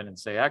step in and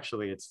say,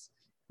 actually it's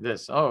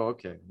this. Oh,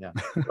 okay, yeah.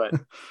 But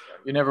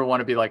you never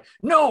want to be like,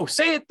 no,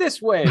 say it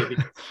this way.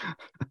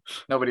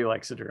 Nobody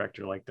likes a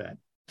director like that.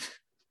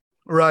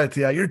 Right,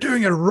 yeah, you're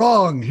doing it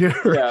wrong. Yeah,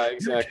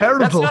 exactly. You're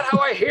terrible. That's not how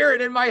I hear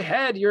it in my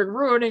head. You're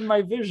ruining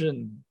my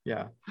vision.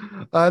 Yeah.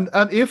 And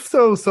if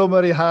so,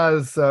 somebody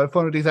has, if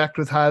one of these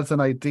actors has an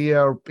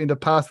idea, or in the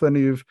past when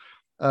you've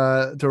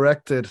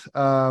directed,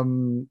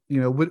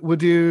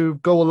 would you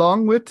go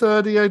along with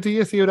the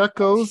idea, see how that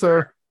goes? Sure.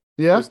 Or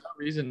yeah, there's no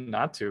reason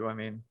not to. I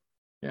mean,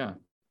 yeah,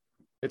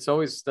 it's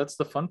always, that's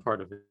the fun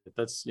part of it.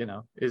 That's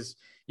is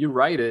you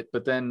write it,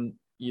 but then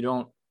you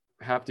don't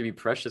have to be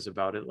precious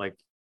about it. Like,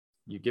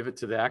 you give it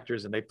to the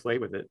actors and they play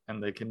with it,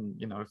 and they can,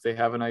 if they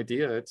have an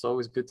idea, it's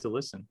always good to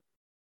listen.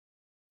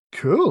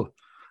 Cool.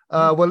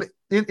 Well,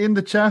 in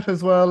the chat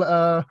as well,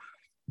 I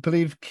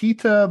believe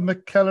Keita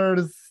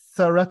McKellar's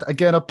Saret,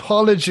 again,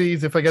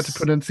 apologies if I get the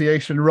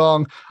pronunciation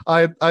wrong.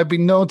 I've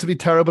been known to be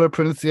terrible at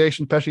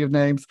pronunciation, especially of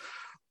names.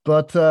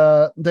 But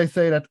they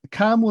say that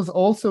Cam was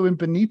also in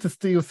Beneath the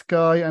Steel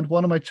Sky and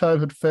one of my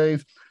childhood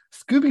faves,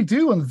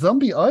 Scooby-Doo on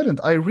Zombie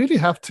Island. I really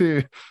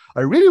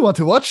want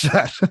to watch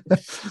that.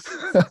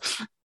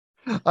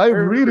 I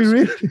really.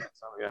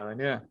 Zombie Island,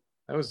 yeah.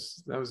 That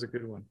was a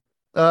good one.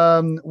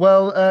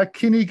 Well,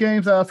 Kinney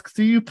Games asks,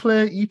 do you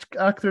play each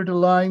actor the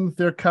lines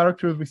their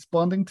character is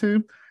responding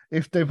to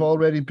if they've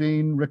already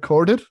been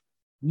recorded?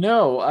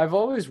 No, I've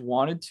always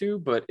wanted to,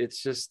 but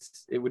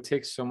it would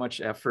take so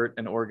much effort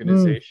and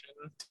organization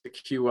to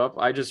queue up.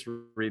 I just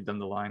read them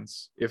the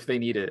lines if they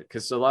need it,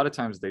 because a lot of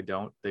times they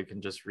don't. They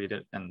can just read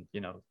it, and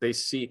they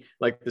see,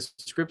 like, the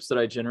scripts that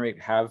I generate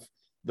have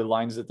the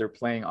lines that they're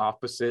playing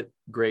opposite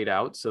grayed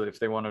out. So if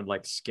they want to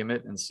like skim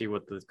it and see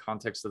what the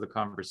context of the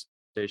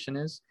conversation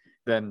is,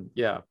 then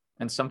yeah.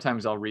 And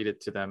sometimes I'll read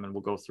it to them and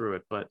we'll go through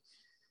it, but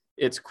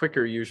it's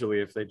quicker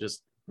usually if they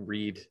just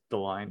read the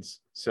lines.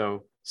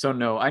 So So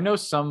no, I know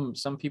some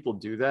people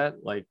do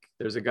that. Like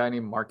there's a guy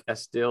named Mark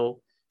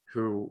Estill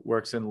who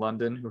works in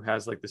London who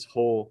has like this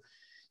whole,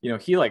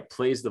 he like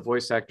plays the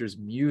voice actors'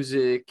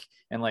 music,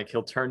 and like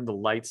he'll turn the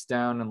lights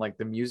down and like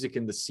the music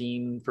in the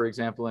scene, for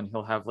example, and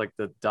he'll have like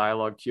the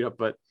dialogue queued up.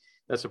 But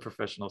that's a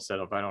professional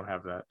setup. I don't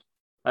have that.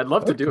 I'd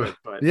love to do it,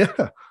 but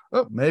yeah.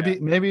 Oh, maybe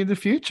in the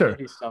future.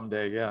 maybe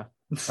someday, yeah.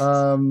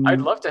 I'd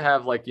love to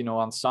have like,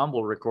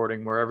 ensemble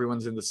recording where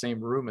everyone's in the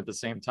same room at the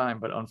same time,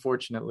 but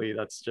unfortunately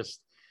that's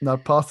just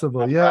not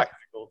possible. not Yeah.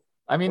 practical.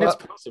 I mean, it's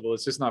possible.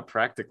 It's just not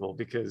practical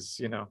because,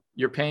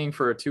 you're paying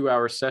for a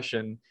 2-hour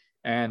session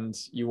and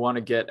you want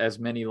to get as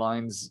many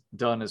lines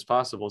done as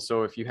possible.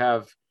 So if you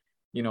have,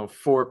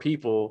 4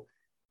 people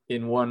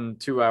in one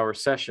 2-hour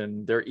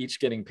session, they're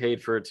each getting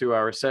paid for a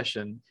 2-hour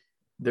session.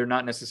 They're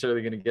not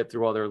necessarily going to get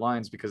through all their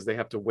lines because they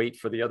have to wait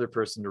for the other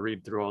person to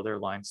read through all their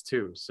lines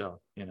too. So,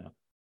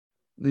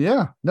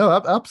 Yeah, no,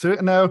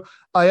 absolutely. Now,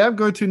 I am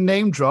going to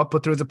name drop,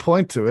 but there's a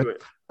point to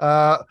it.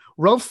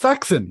 Rolf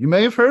Saxon, you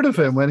may have heard of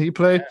him when he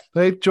played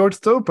George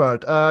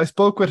Stobart. I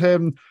spoke with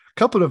him a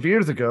couple of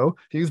years ago.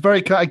 He was very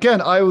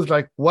again, I was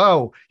like,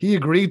 wow, he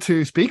agreed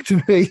to speak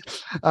to me.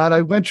 And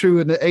I went through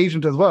an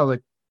agent as well,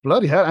 like,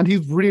 bloody hell. And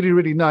he's really,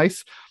 really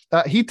nice.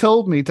 He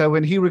told me that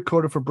when he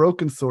recorded for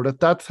Broken Sword,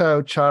 that's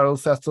how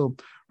Charles Cecil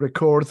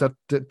records that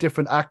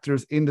different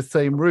actors in the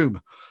same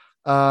room.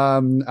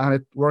 And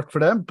it worked for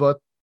them. But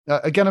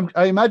again,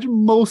 I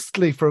imagine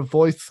mostly for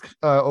voice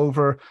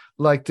over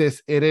like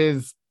this, it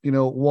is,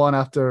 one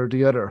after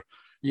the other.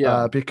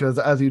 Yeah. Because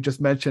as you just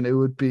mentioned, it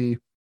would be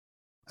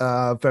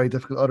very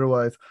difficult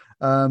otherwise.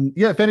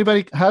 If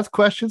anybody has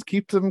questions,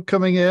 keep them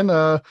coming in.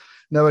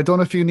 Now, I don't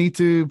know if you need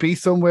to be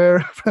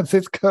somewhere,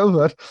 Francisco,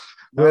 but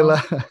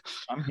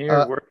I'm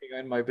here working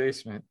in my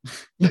basement.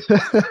 Who's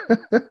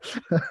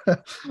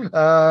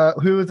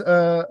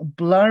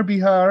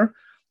Blarbihar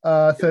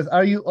says,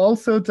 are you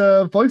also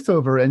the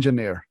voiceover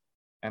engineer?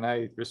 And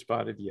I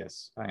responded,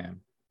 yes, I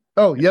am.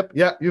 Oh, yep.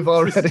 Yeah, you've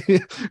already.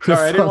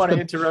 Sorry, I didn't want to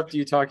interrupt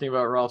you talking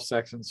about Rolf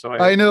Saxon. So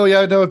I know.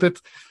 Yeah, I know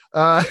that.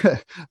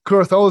 Of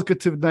course, always good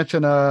to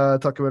mention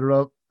talking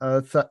about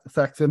Rolf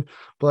Saxon.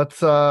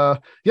 But I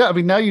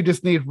mean, now you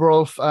just need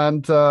Rolf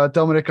and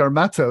Dominic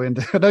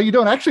Armato. No, you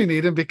don't actually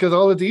need him because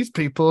all of these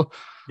people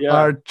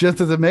are just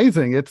as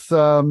amazing. It's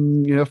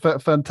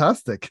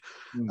fantastic.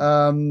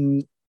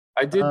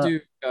 I did do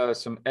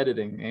some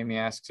editing. Amy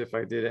asks if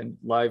I did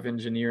live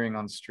engineering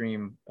on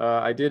stream.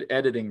 I did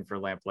editing for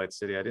Lamplight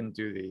City. I didn't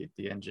do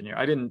the engineer.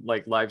 I didn't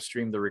like live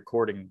stream the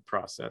recording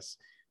process,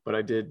 but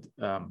I did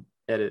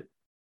edit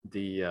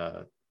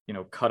the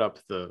cut up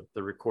the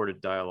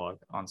recorded dialogue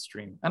on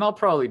stream. And I'll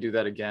probably do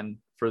that again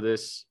for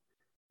this.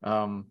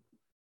 I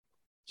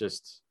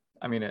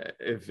mean,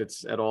 if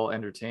it's at all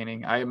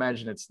entertaining. I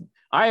imagine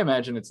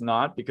it's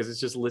not, because it's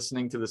just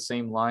listening to the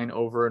same line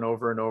over and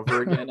over and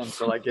over again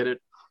until I get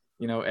it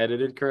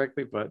edited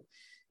correctly. But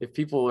if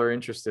people are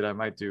interested, I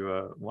might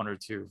do 1 or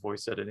 2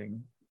 voice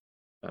editing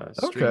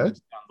streams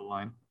down the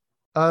line.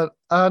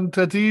 And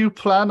do you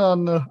plan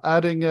on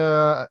adding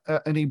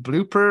any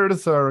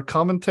bloopers or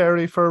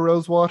commentary for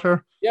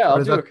Rosewater? Yeah,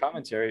 I'll do a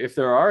commentary. If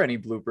there are any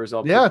bloopers,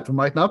 I'll. Yeah, there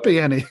might not be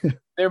any.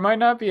 There might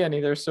not be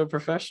any. They're so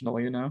professional, but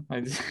you never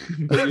know.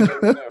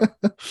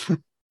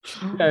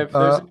 Yeah, if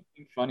there's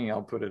anything funny,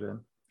 I'll put it in.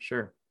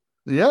 Sure.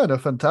 Yeah, they're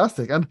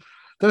fantastic. And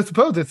I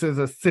suppose this is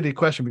a silly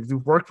question because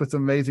you've worked with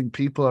amazing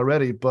people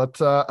already. But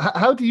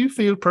how do you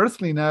feel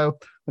personally now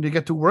when you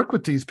get to work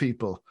with these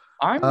people?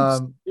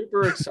 I'm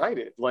super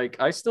excited. Like,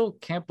 I still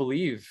can't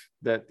believe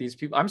that these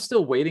people, I'm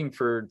still waiting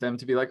for them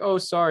to be like, oh,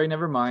 sorry,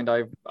 never mind.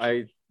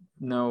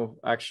 No,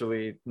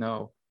 actually,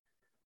 no.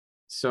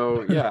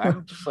 So yeah,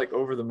 I'm just like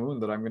over the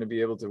moon that I'm going to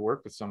be able to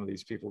work with some of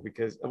these people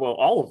because, well,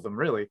 all of them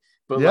really,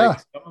 but like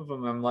some of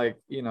them, I'm like,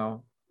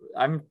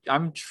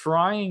 I'm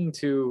trying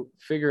to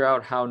figure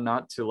out how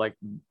not to like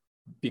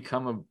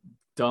become a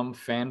dumb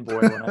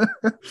fanboy when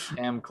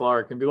I am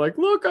Clark and be like,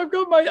 look, I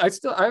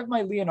have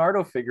my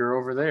Leonardo figure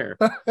over there.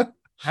 I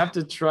have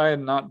to try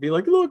and not be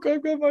like, look,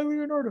 I've got my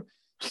Leonardo.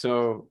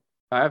 So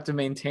I have to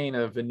maintain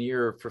a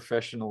veneer of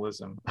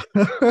professionalism,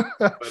 but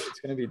it's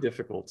going to be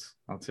difficult.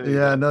 I'll tell you.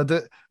 Yeah,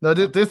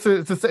 this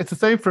is it's the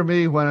same for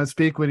me when I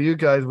speak with you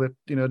guys with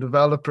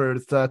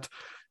developers that.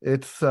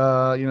 It's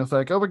it's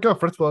like, oh my god,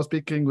 first of all,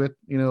 speaking with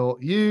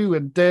you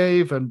and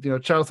Dave and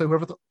Charles and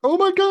whoever, oh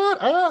my god,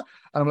 and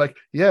I'm like,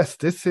 yes,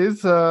 this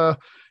is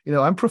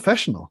I'm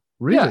professional,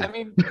 really. Yeah, I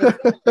mean,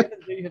 the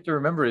thing you have to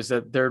remember is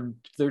that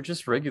they're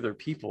just regular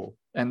people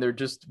and they're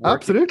just working.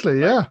 Absolutely,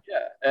 yeah,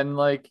 and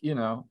like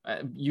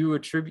you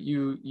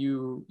attribute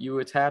you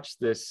attach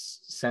this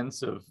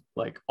sense of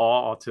like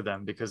awe to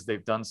them because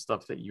they've done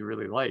stuff that you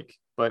really like.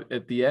 But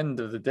at the end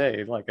of the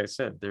day, like I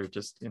said, they're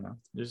just they're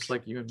just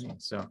like you and me.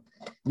 So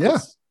yeah,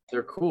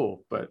 they're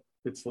cool, but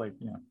it's like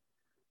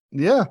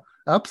yeah,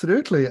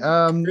 absolutely.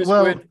 Chris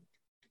Wood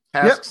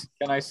asks,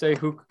 can I say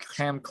who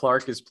Cam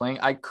Clark is playing?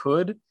 I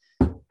could,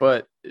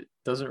 but it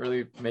doesn't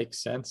really make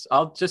sense.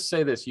 I'll just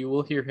say this: you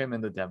will hear him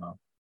in the demo,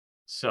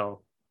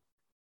 so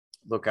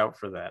look out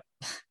for that.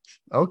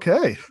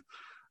 Okay.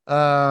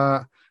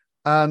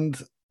 And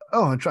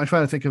I'm trying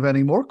to think of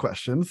any more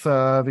questions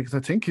because I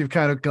think you've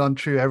kind of gone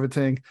through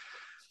everything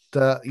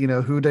that,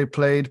 who they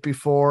played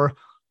before.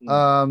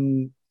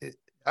 I'm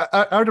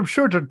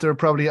sure that there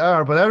probably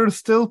are, but are there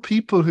still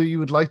people who you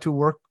would like to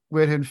work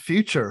with in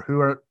future who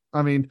are,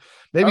 I mean,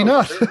 maybe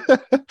not.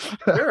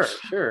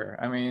 Sure.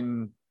 I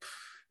mean,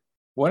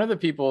 one of the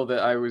people that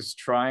I was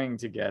trying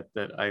to get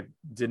that I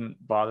didn't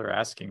bother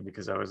asking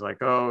because I was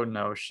like, oh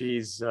no,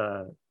 she's,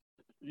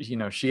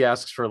 she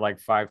asks for like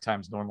 5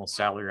 times normal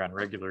salary on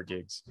regular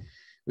gigs. It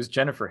was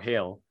Jennifer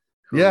Hale,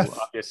 who yes,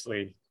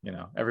 obviously,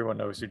 everyone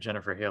knows who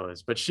Jennifer Hale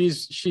is, but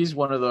she's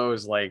one of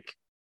those like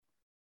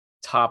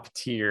top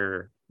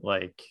tier,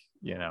 like,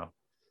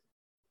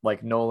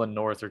 like Nolan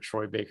North or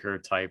Troy Baker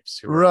types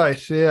who right.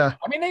 Like, yeah.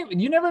 I mean,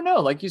 you never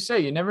know. Like you say,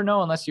 you never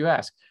know unless you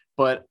ask.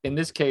 But in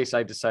this case,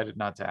 I decided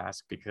not to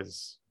ask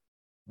because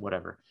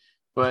whatever.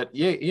 But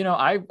yeah,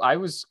 I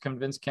was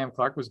convinced Cam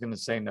Clark was going to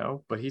say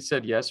no, but he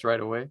said yes right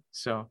away.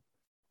 So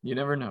you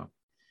never know.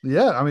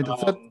 Yeah, I mean,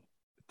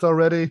 it's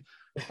already.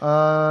 If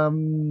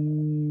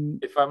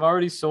I'm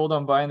already sold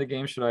on buying the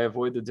game, should I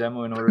avoid the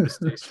demo in order to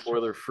stay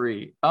spoiler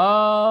free?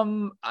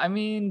 I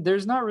mean,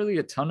 there's not really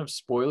a ton of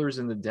spoilers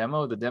in the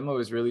demo. The demo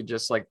is really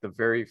just like the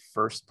very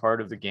first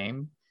part of the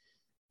game.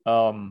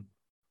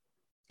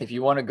 If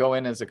you want to go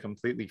in as a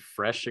completely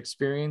fresh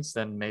experience,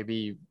 then maybe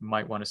you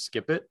might want to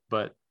skip it.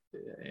 But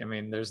I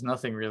mean, there's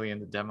nothing really in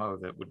the demo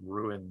that would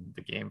ruin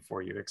the game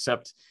for you,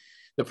 except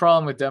the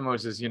problem with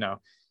demos is,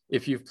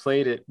 if you've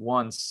played it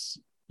once,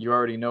 you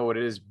already know what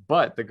it is.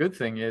 But the good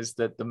thing is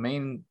that the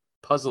main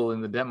puzzle in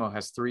the demo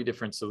has 3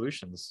 different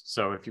solutions.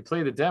 So if you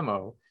play the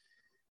demo,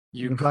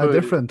 you could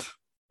different.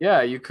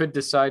 Yeah, you could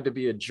decide to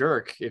be a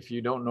jerk if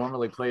you don't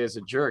normally play as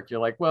a jerk.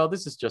 You're like, well,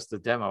 this is just a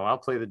demo. I'll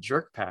play the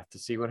jerk path to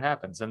see what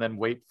happens, and then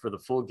wait for the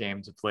full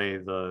game to play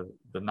the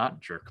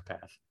not jerk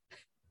path.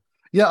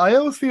 Yeah, I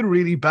always feel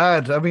really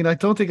bad. I mean, I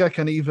don't think I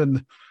can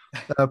even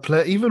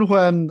play, even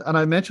when, and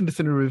I mentioned this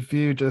in a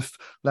review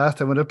just last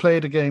time, when I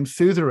played a game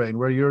Suzerain,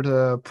 where you're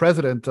the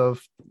president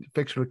of a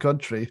fictional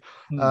country.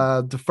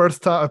 The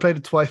first time I played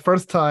it twice.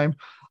 First time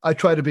I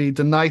tried to be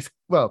the nice,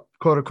 well,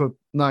 quote unquote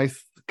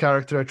nice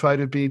character. I try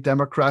to be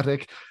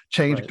democratic,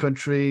 change the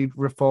country,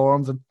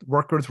 reforms and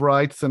workers'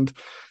 rights, and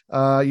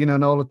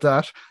and all of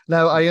that.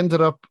 Now I ended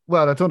up,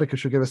 well, I don't think I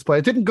should give a spoiler.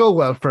 It didn't go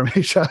well for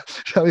me, shall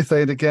we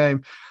say, in the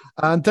game.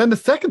 And then the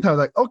second time I was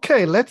like,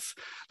 okay, let's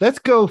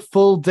go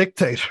full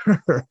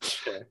dictator.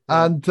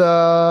 And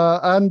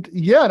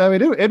yeah, I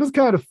mean, it was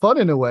kind of fun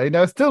in a way.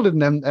 Now it still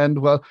didn't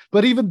end well,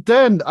 but even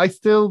then I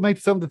still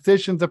made some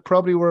decisions that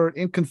probably were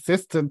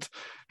inconsistent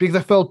because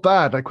I felt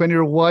bad. Like when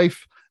your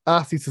wife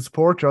asked you to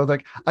support her, I was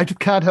like, I just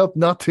can't help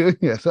not doing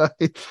it.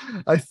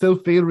 I still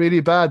feel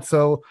really bad.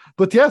 So,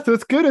 but yeah, so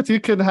it's good that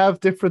you can have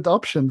different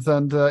options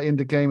and in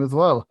the game as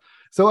well.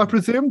 So I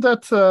presume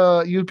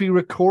that you'll be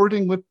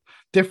recording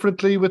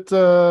differently with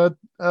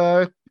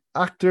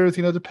actors,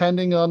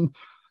 depending on,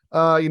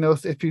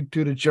 if you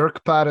do the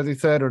jerk pat, as you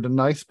said, or the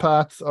nice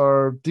pats,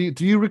 or do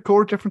you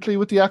record differently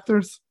with the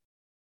actors?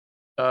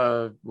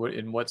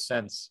 In what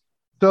sense?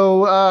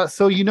 So,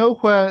 so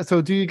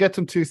do you get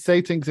them to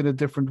say things in a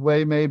different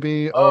way,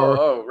 maybe?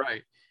 Oh,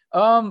 right.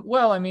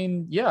 Well, I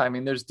mean, yeah, I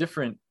mean, there's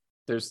different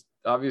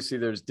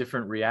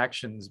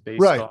reactions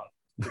based on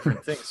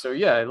different things. So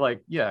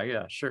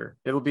yeah, sure.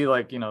 It'll be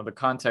like, the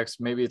context,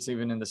 maybe it's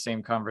even in the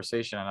same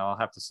conversation, and I'll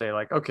have to say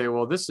like, okay,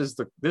 well, this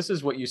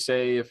is what you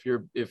say if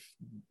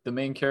the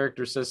main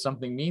character says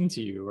something mean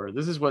to you, or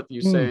this is what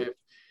you say,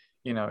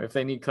 if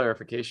they need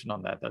clarification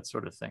on that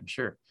sort of thing.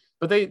 Sure.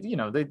 But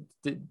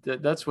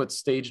that's what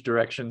stage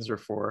directions are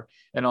for,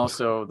 and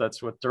also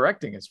that's what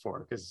directing is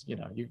for, because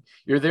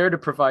you're there to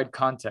provide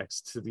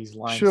context to these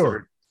lines. Sure. That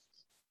are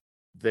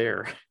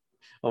there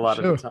a lot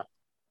of the time.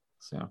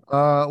 So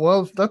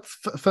well, that's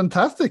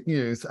fantastic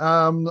news.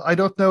 I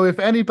don't know if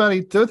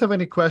anybody does have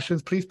any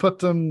questions. Please put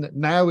them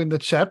now in the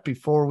chat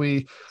before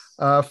we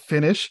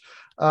finish.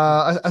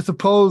 I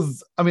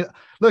suppose, I mean,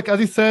 look, as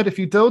you said, if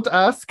you don't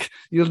ask,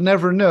 you'll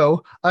never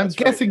know. I'm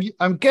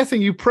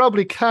guessing you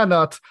probably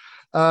cannot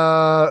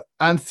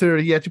answer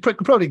yet. You could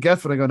probably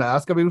guess what I'm going to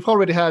ask. I mean, we've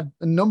already had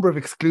a number of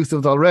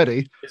exclusives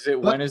already.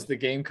 When is the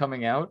game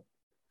coming out?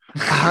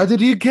 How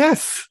did you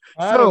guess?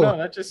 I don't know.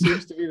 That just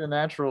seems to be the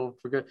natural.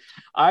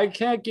 I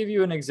can't give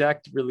you an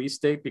exact release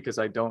date because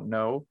I don't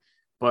know,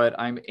 but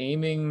I'm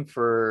aiming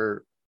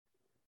for,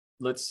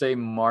 let's say,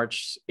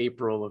 March,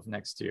 April of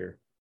next year.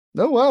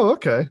 Oh, wow.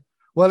 Okay.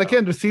 Well,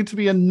 again, there seem to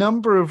be a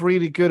number of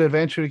really good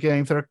adventure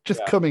games that are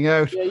just coming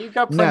out. Yeah, you've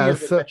got plenty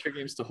of adventure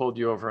games to hold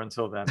you over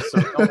until then, so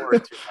don't worry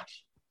too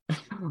much.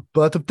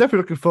 But I'm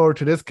definitely looking forward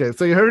to this game.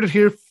 So you heard it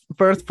here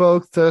first,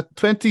 folks. The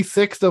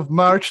 26th of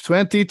March,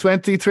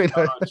 2023.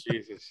 Oh,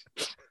 Jesus.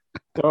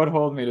 Don't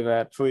hold me to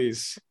that,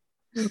 please.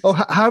 Oh,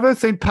 how about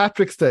St.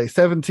 Patrick's Day,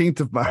 17th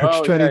of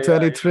March,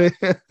 2023?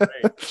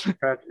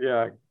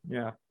 Yeah.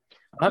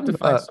 I'll have to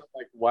find some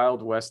like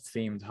Wild West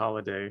themed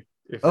holiday.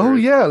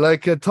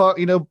 Like a talk,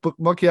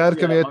 Monkey Island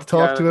coming out to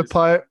talk to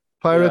a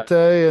pirate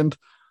day, and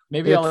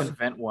maybe I'll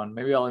invent one.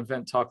 Maybe I'll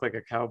invent Talk Like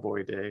a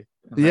Cowboy Day.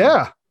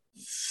 Yeah.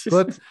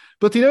 But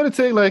the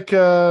thing, like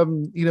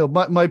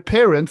my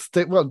parents,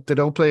 they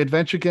don't play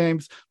adventure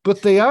games,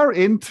 but they are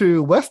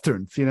into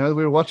westerns. We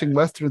were watching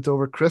westerns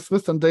over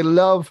Christmas, and they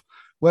love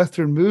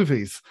western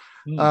movies.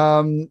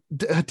 Do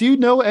you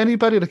know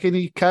anybody, like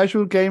any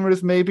casual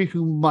gamers maybe,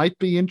 who might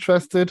be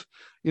interested?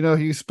 Who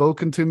you've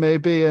spoken to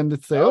maybe, and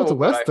it's it's a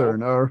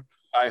western,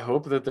 I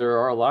hope that there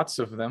are lots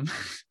of them.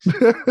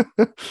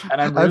 And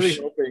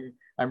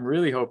I'm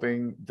really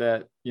hoping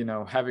that,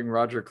 having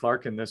Roger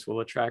Clark in this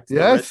will attract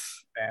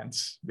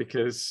fans,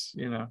 because,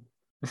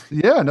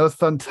 Yeah, no, it's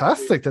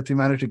fantastic that you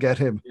managed to get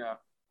him. Yeah.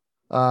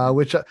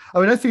 Which,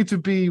 I seem to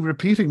be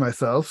repeating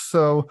myself.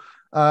 So,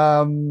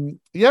 I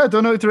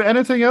don't know. Is there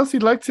anything else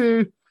you'd like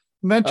to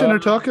mention or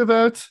talk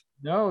about?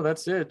 No,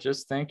 that's it.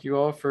 Just thank you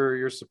all for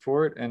your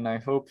support, and I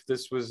hope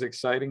this was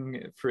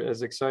exciting for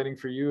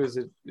you as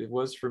it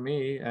was for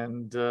me.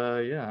 And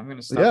I'm going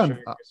to stop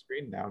sharing my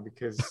screen now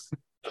because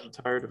I'm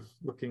tired of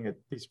looking at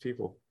these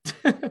people.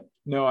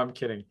 No, I'm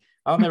kidding.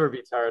 I'll never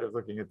be tired of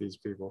looking at these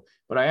people,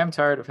 but I am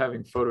tired of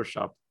having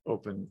Photoshop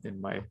open in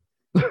my.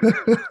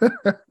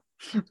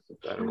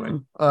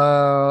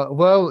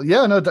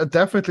 That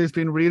definitely has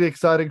been really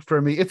exciting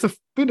for me. It's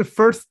been the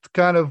first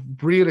kind of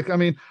real.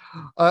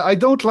 I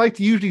don't like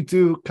to usually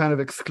do kind of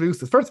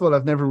exclusives. First of all,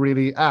 I've never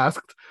really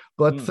asked,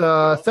 but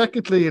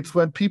secondly, it's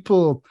when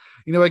people,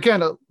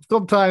 again,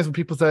 sometimes when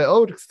people say,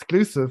 "Oh, it's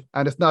exclusive,"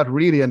 and it's not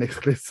really an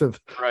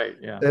exclusive. Right.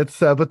 Yeah. It's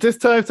but this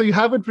time, so you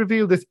haven't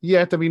revealed this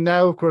yet.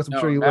 Now, of course, I'm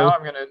sure you will.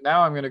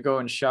 Now I'm gonna go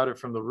and shout it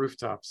from the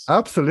rooftops.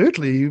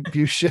 Absolutely,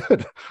 you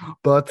should.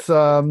 But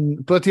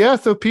yeah.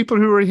 So people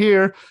who are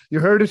here, you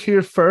heard it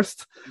here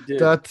first.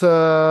 That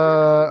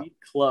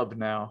club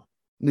now.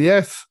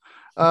 Yes.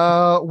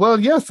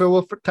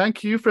 So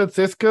thank you,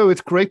 Francisco.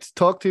 It's great to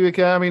talk to you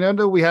again. I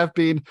know we have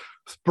been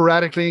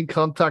sporadically in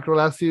contact the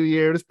last few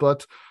years,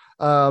 but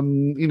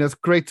it's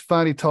great to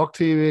finally talk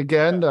to you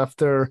again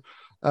after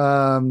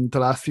the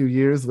last few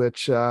years,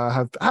 which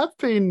have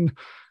been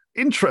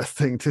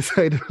interesting to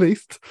say the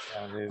least.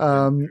 Yeah, very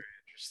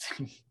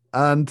interesting.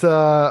 And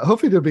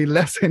hopefully they'll be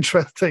less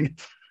interesting,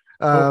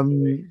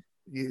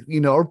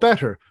 or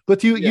better.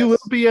 But you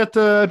will be at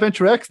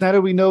Adventure X now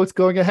that we know it's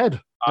going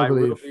ahead. I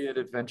believe. Will be at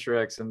Adventure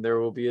X, and there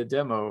will be a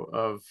demo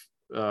of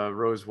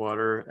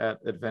Rosewater at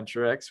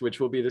Adventure X, which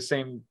will be the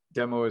same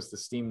demo as the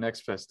Steam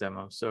Next Fest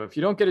demo. So if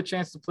you don't get a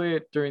chance to play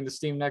it during the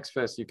Steam Next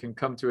Fest, you can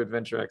come to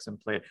Adventure X and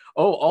play it.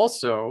 Oh,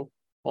 also,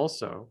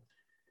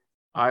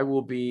 I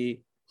will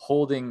be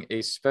holding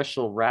a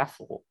special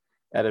raffle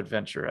at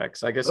Adventure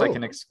X. I guess I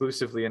can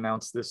exclusively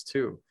announce this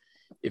too.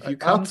 If you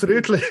come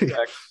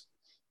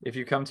if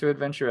you come to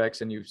Adventure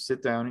X and you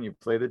sit down and you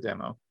play the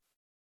demo,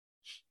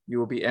 you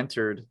will be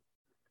entered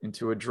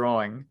into a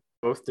drawing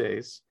both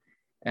days.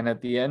 And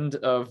at the end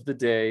of the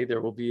day, there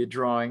will be a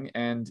drawing.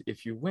 And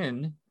if you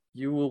win,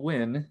 you will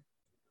win.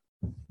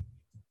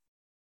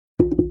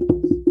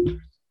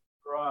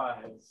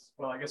 Prize.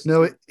 Well, I guess.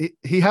 No,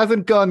 he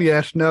hasn't gone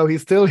yet. No,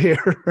 he's still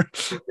here.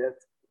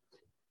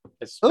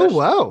 Oh,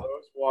 wow.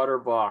 Rosewater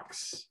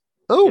box.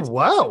 Oh,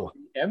 wow.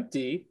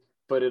 Empty,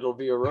 but it'll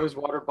be a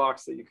Rosewater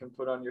box that you can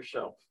put on your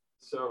shelf.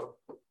 So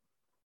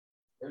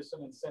there's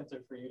some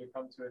incentive for you to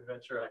come to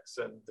Adventure X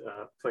and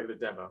play the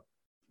demo.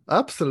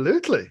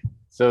 Absolutely.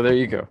 So there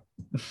you go.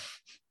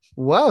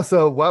 Wow.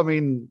 So,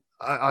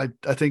 I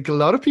think a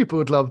lot of people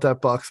would love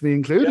that box, me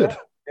included.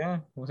 Yeah.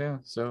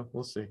 So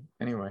we'll see.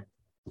 Anyway.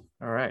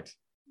 All right.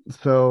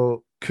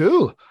 So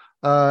cool.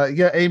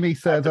 Amy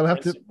says I'll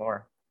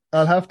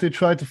have to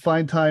try to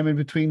find time in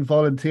between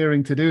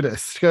volunteering to do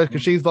this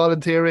because she's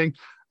volunteering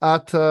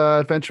at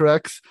Adventure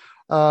X.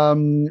 I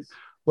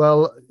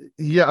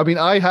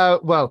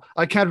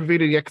can't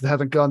reveal it yet because it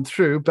hasn't gone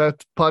through,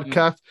 but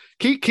podcast,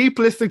 keep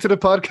listening to the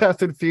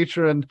podcast in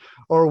future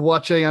or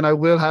watching, and I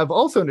will have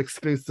also an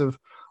exclusive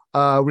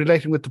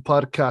relating with the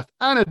podcast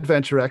and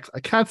Adventure X. I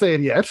can't say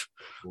it yet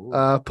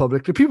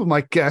publicly. People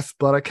might guess,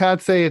 but I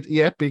can't say it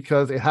yet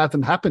because it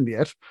hasn't happened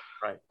yet.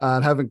 Right.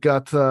 And haven't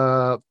got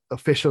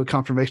official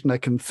confirmation I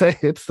can say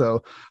it.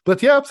 So,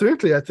 but yeah,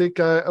 absolutely. I think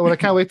I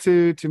can't wait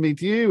to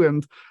meet you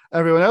and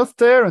everyone else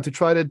there and to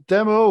try the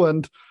demo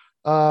and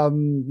it'll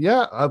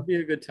be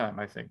a good time,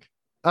 I think.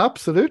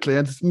 Absolutely.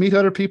 And to meet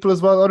other people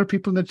as well. Other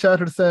people in the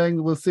chat are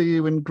saying we'll see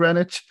you in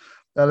Greenwich,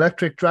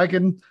 Electric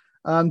Dragon.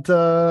 And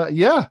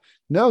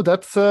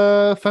that's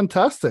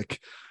fantastic.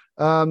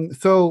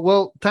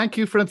 Thank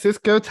you,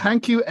 Francisco.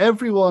 Thank you,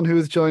 everyone who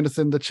has joined us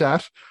in the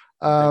chat.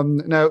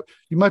 Now,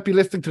 you might be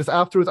listening to this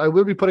afterwards. I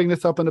will be putting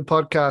this up on the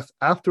podcast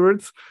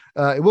afterwards.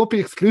 It won't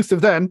be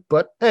exclusive then,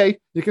 but hey,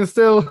 you can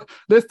still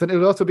listen.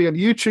 It'll also be on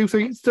YouTube, so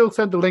you can still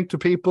send the link to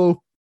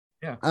people.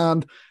 Yeah.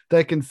 And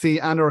they can see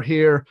and or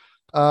hear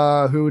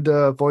who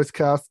the voice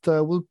cast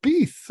will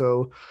be.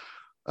 So,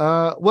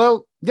 so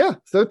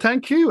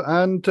thank you.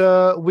 And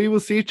we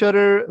will see each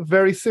other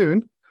very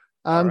soon.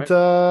 And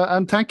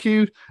and thank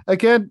you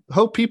again.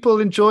 Hope people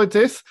enjoyed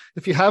this.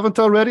 If you haven't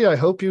already, I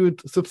hope you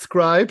would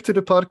subscribe to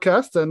the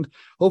podcast and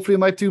hopefully I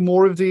might do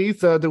more of these.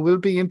 There will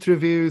be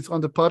interviews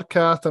on the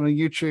podcast and on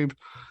YouTube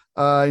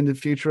in the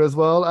future as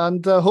well.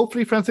 And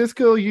hopefully,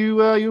 Francisco,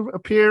 you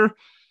appear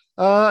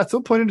at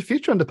some point in the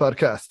future on the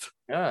podcast.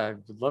 Yeah, I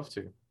would love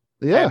to.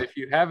 Yeah.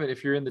 And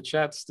if you're in the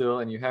chat still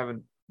and you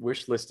haven't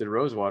wishlisted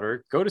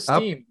Rosewater, go to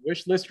Steam,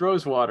 wishlist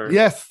Rosewater.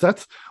 Yes,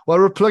 that's while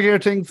we're plugging our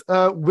things.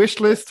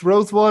 Wishlist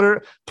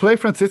Rosewater, play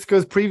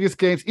Francisco's previous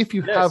games if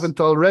you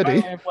haven't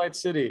already. Lamplight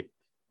City.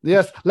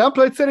 Yes,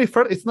 Lamplight City.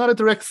 It's not a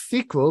direct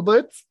sequel,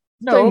 but it's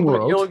but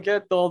world. You'll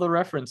get all the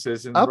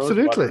references in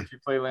Rosewater if you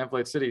play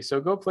Lamplight City. So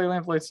go play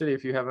Lamplight City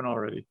if you haven't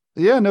already.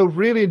 Yeah, no,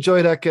 really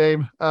enjoy that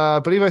game. I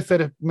believe I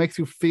said it makes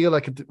you feel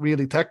like a real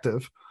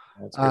detective.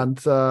 That's great.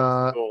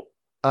 And cool.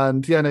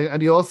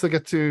 And you also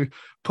get to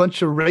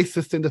punch a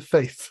racist in the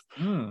face.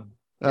 Yes.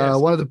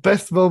 One of the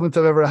best moments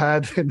I've ever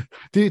had.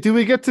 Do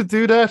we get to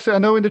do that? I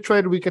know in the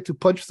trailer we get to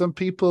punch some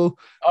people.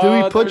 Do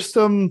we punch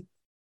some?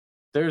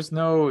 There's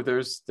no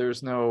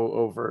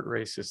overt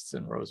racists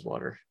in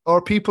Rosewater.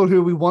 Or people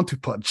who we want to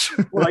punch.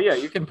 Well, yeah,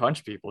 you can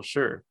punch people,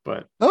 sure,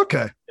 but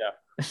okay. Yeah.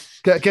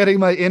 Getting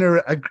my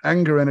inner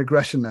anger and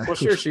aggression now. Well,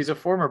 sure, she's a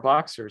former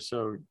boxer,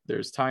 so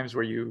there's times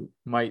where you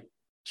might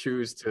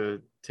choose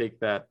to take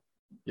that,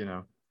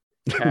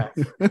 path.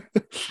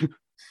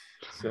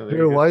 So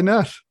yeah, why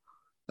not?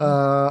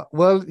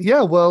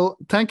 Well,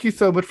 thank you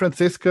so much,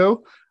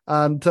 Francisco,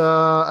 and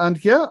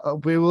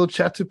we will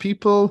chat to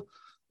people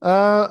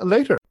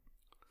later.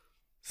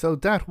 So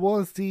that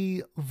was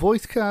the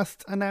voice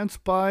cast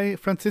announced by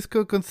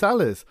Francisco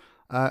Gonzalez.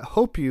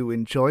 Hope you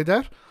enjoyed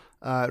that.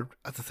 As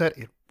I said,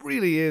 it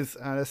really is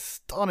an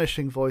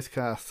astonishing voice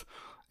cast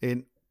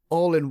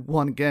all in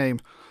one game.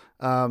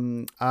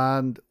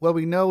 And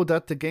we know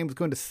that the game is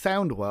going to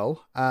sound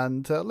well,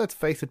 and let's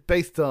face it,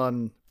 based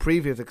on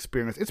previous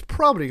experience, it's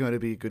probably going to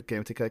be a good game.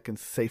 I think I can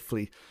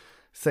safely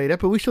say that,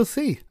 but we shall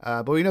see.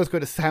 But we know it's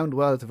going to sound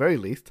well at the very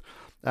least.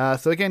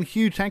 So again,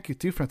 huge thank you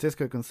to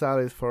Francisco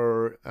Gonzalez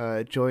for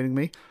joining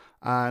me,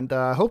 and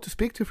I hope to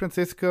speak to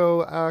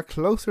Francisco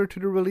closer to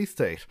the release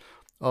date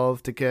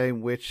of the game,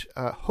 which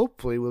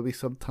hopefully will be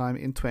sometime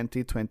in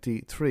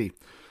 2023.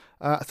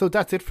 So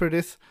that's it for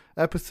this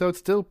episode.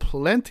 Still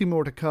plenty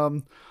more to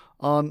come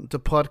on the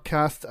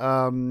podcast.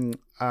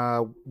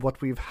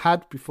 What we've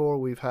had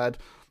before, if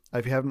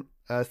you haven't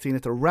seen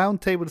it, a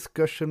roundtable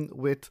discussion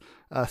with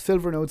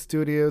Silvernode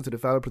Studios, the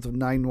developers of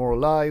 9 More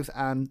Lives,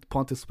 and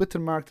Pontus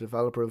Wittenmark, the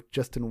developer of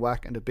Justin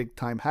Whack and the Big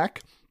Time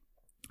Hack.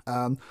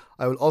 I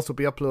will also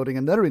be uploading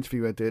another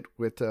interview I did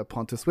with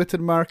Pontus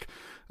Wittenmark,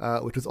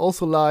 which was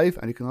also live,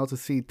 and you can also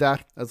see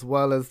that as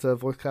well as the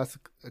voicecast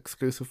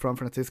exclusive from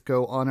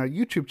Francisco on our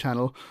YouTube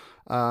channel.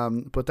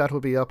 But that will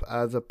be up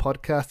as a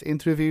podcast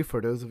interview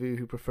for those of you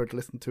who prefer to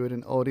listen to it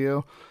in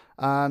audio.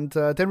 And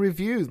then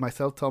reviews.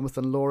 Myself, Thomas,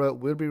 and Laura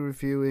will be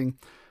reviewing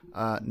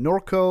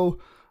Norco,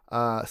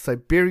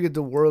 Siberia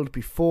the World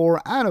Before,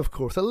 and of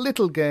course a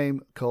little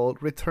game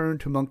called Return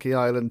to Monkey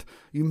Island.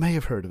 You may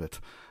have heard of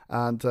it.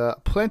 And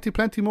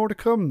plenty more to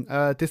come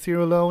this year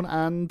alone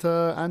and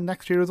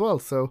next year as well.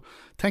 So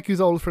thank you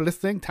all for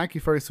listening. Thank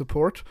you for your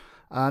support.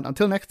 And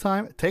until next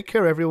time, take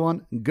care,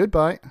 everyone.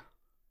 Goodbye.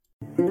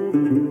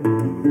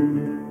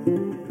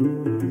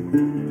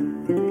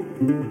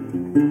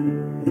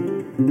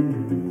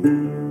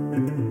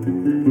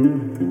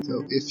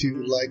 So if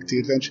you like the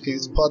Adventure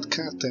Games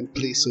podcast, then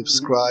please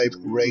subscribe,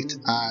 rate,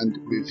 and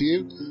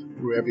review.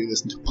 Wherever you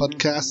listen to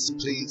podcasts,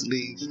 please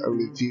leave a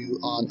review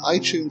on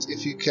iTunes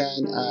if you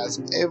can, as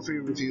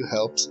every review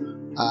helps,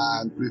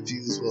 and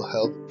reviews will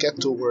help get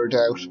the word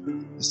out,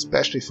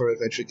 especially for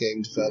adventure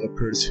game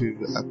developers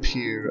who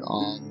appear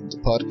on the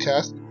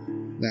podcast.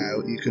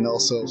 Now, you can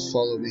also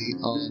follow me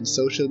on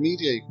social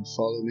media. You can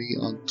follow me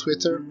on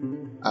Twitter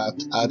at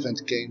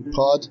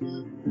AdventGamePod.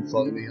 You can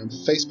follow me on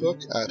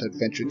Facebook at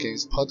Adventure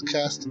Games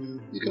Podcast.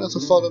 You can also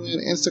follow me on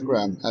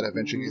Instagram at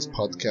Adventure Games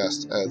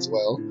Podcast as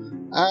well.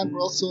 And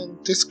we're also on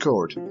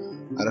Discord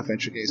at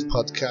Adventure Games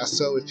Podcast.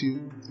 So if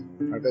you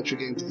are a adventure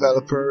game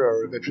developer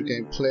or adventure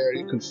game player,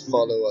 you can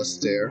follow us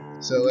there.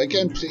 So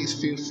again, please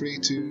feel free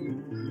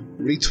to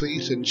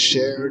retweet and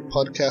share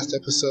podcast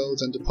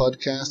episodes and the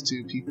podcast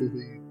to people who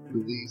you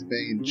believe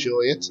may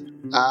enjoy it.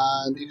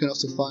 And you can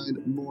also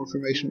find more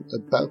information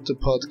about the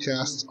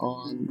podcast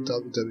on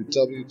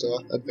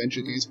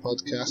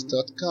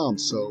www.adventuregamespodcast.com.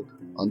 So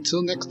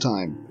until next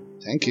time,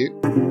 thank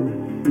you.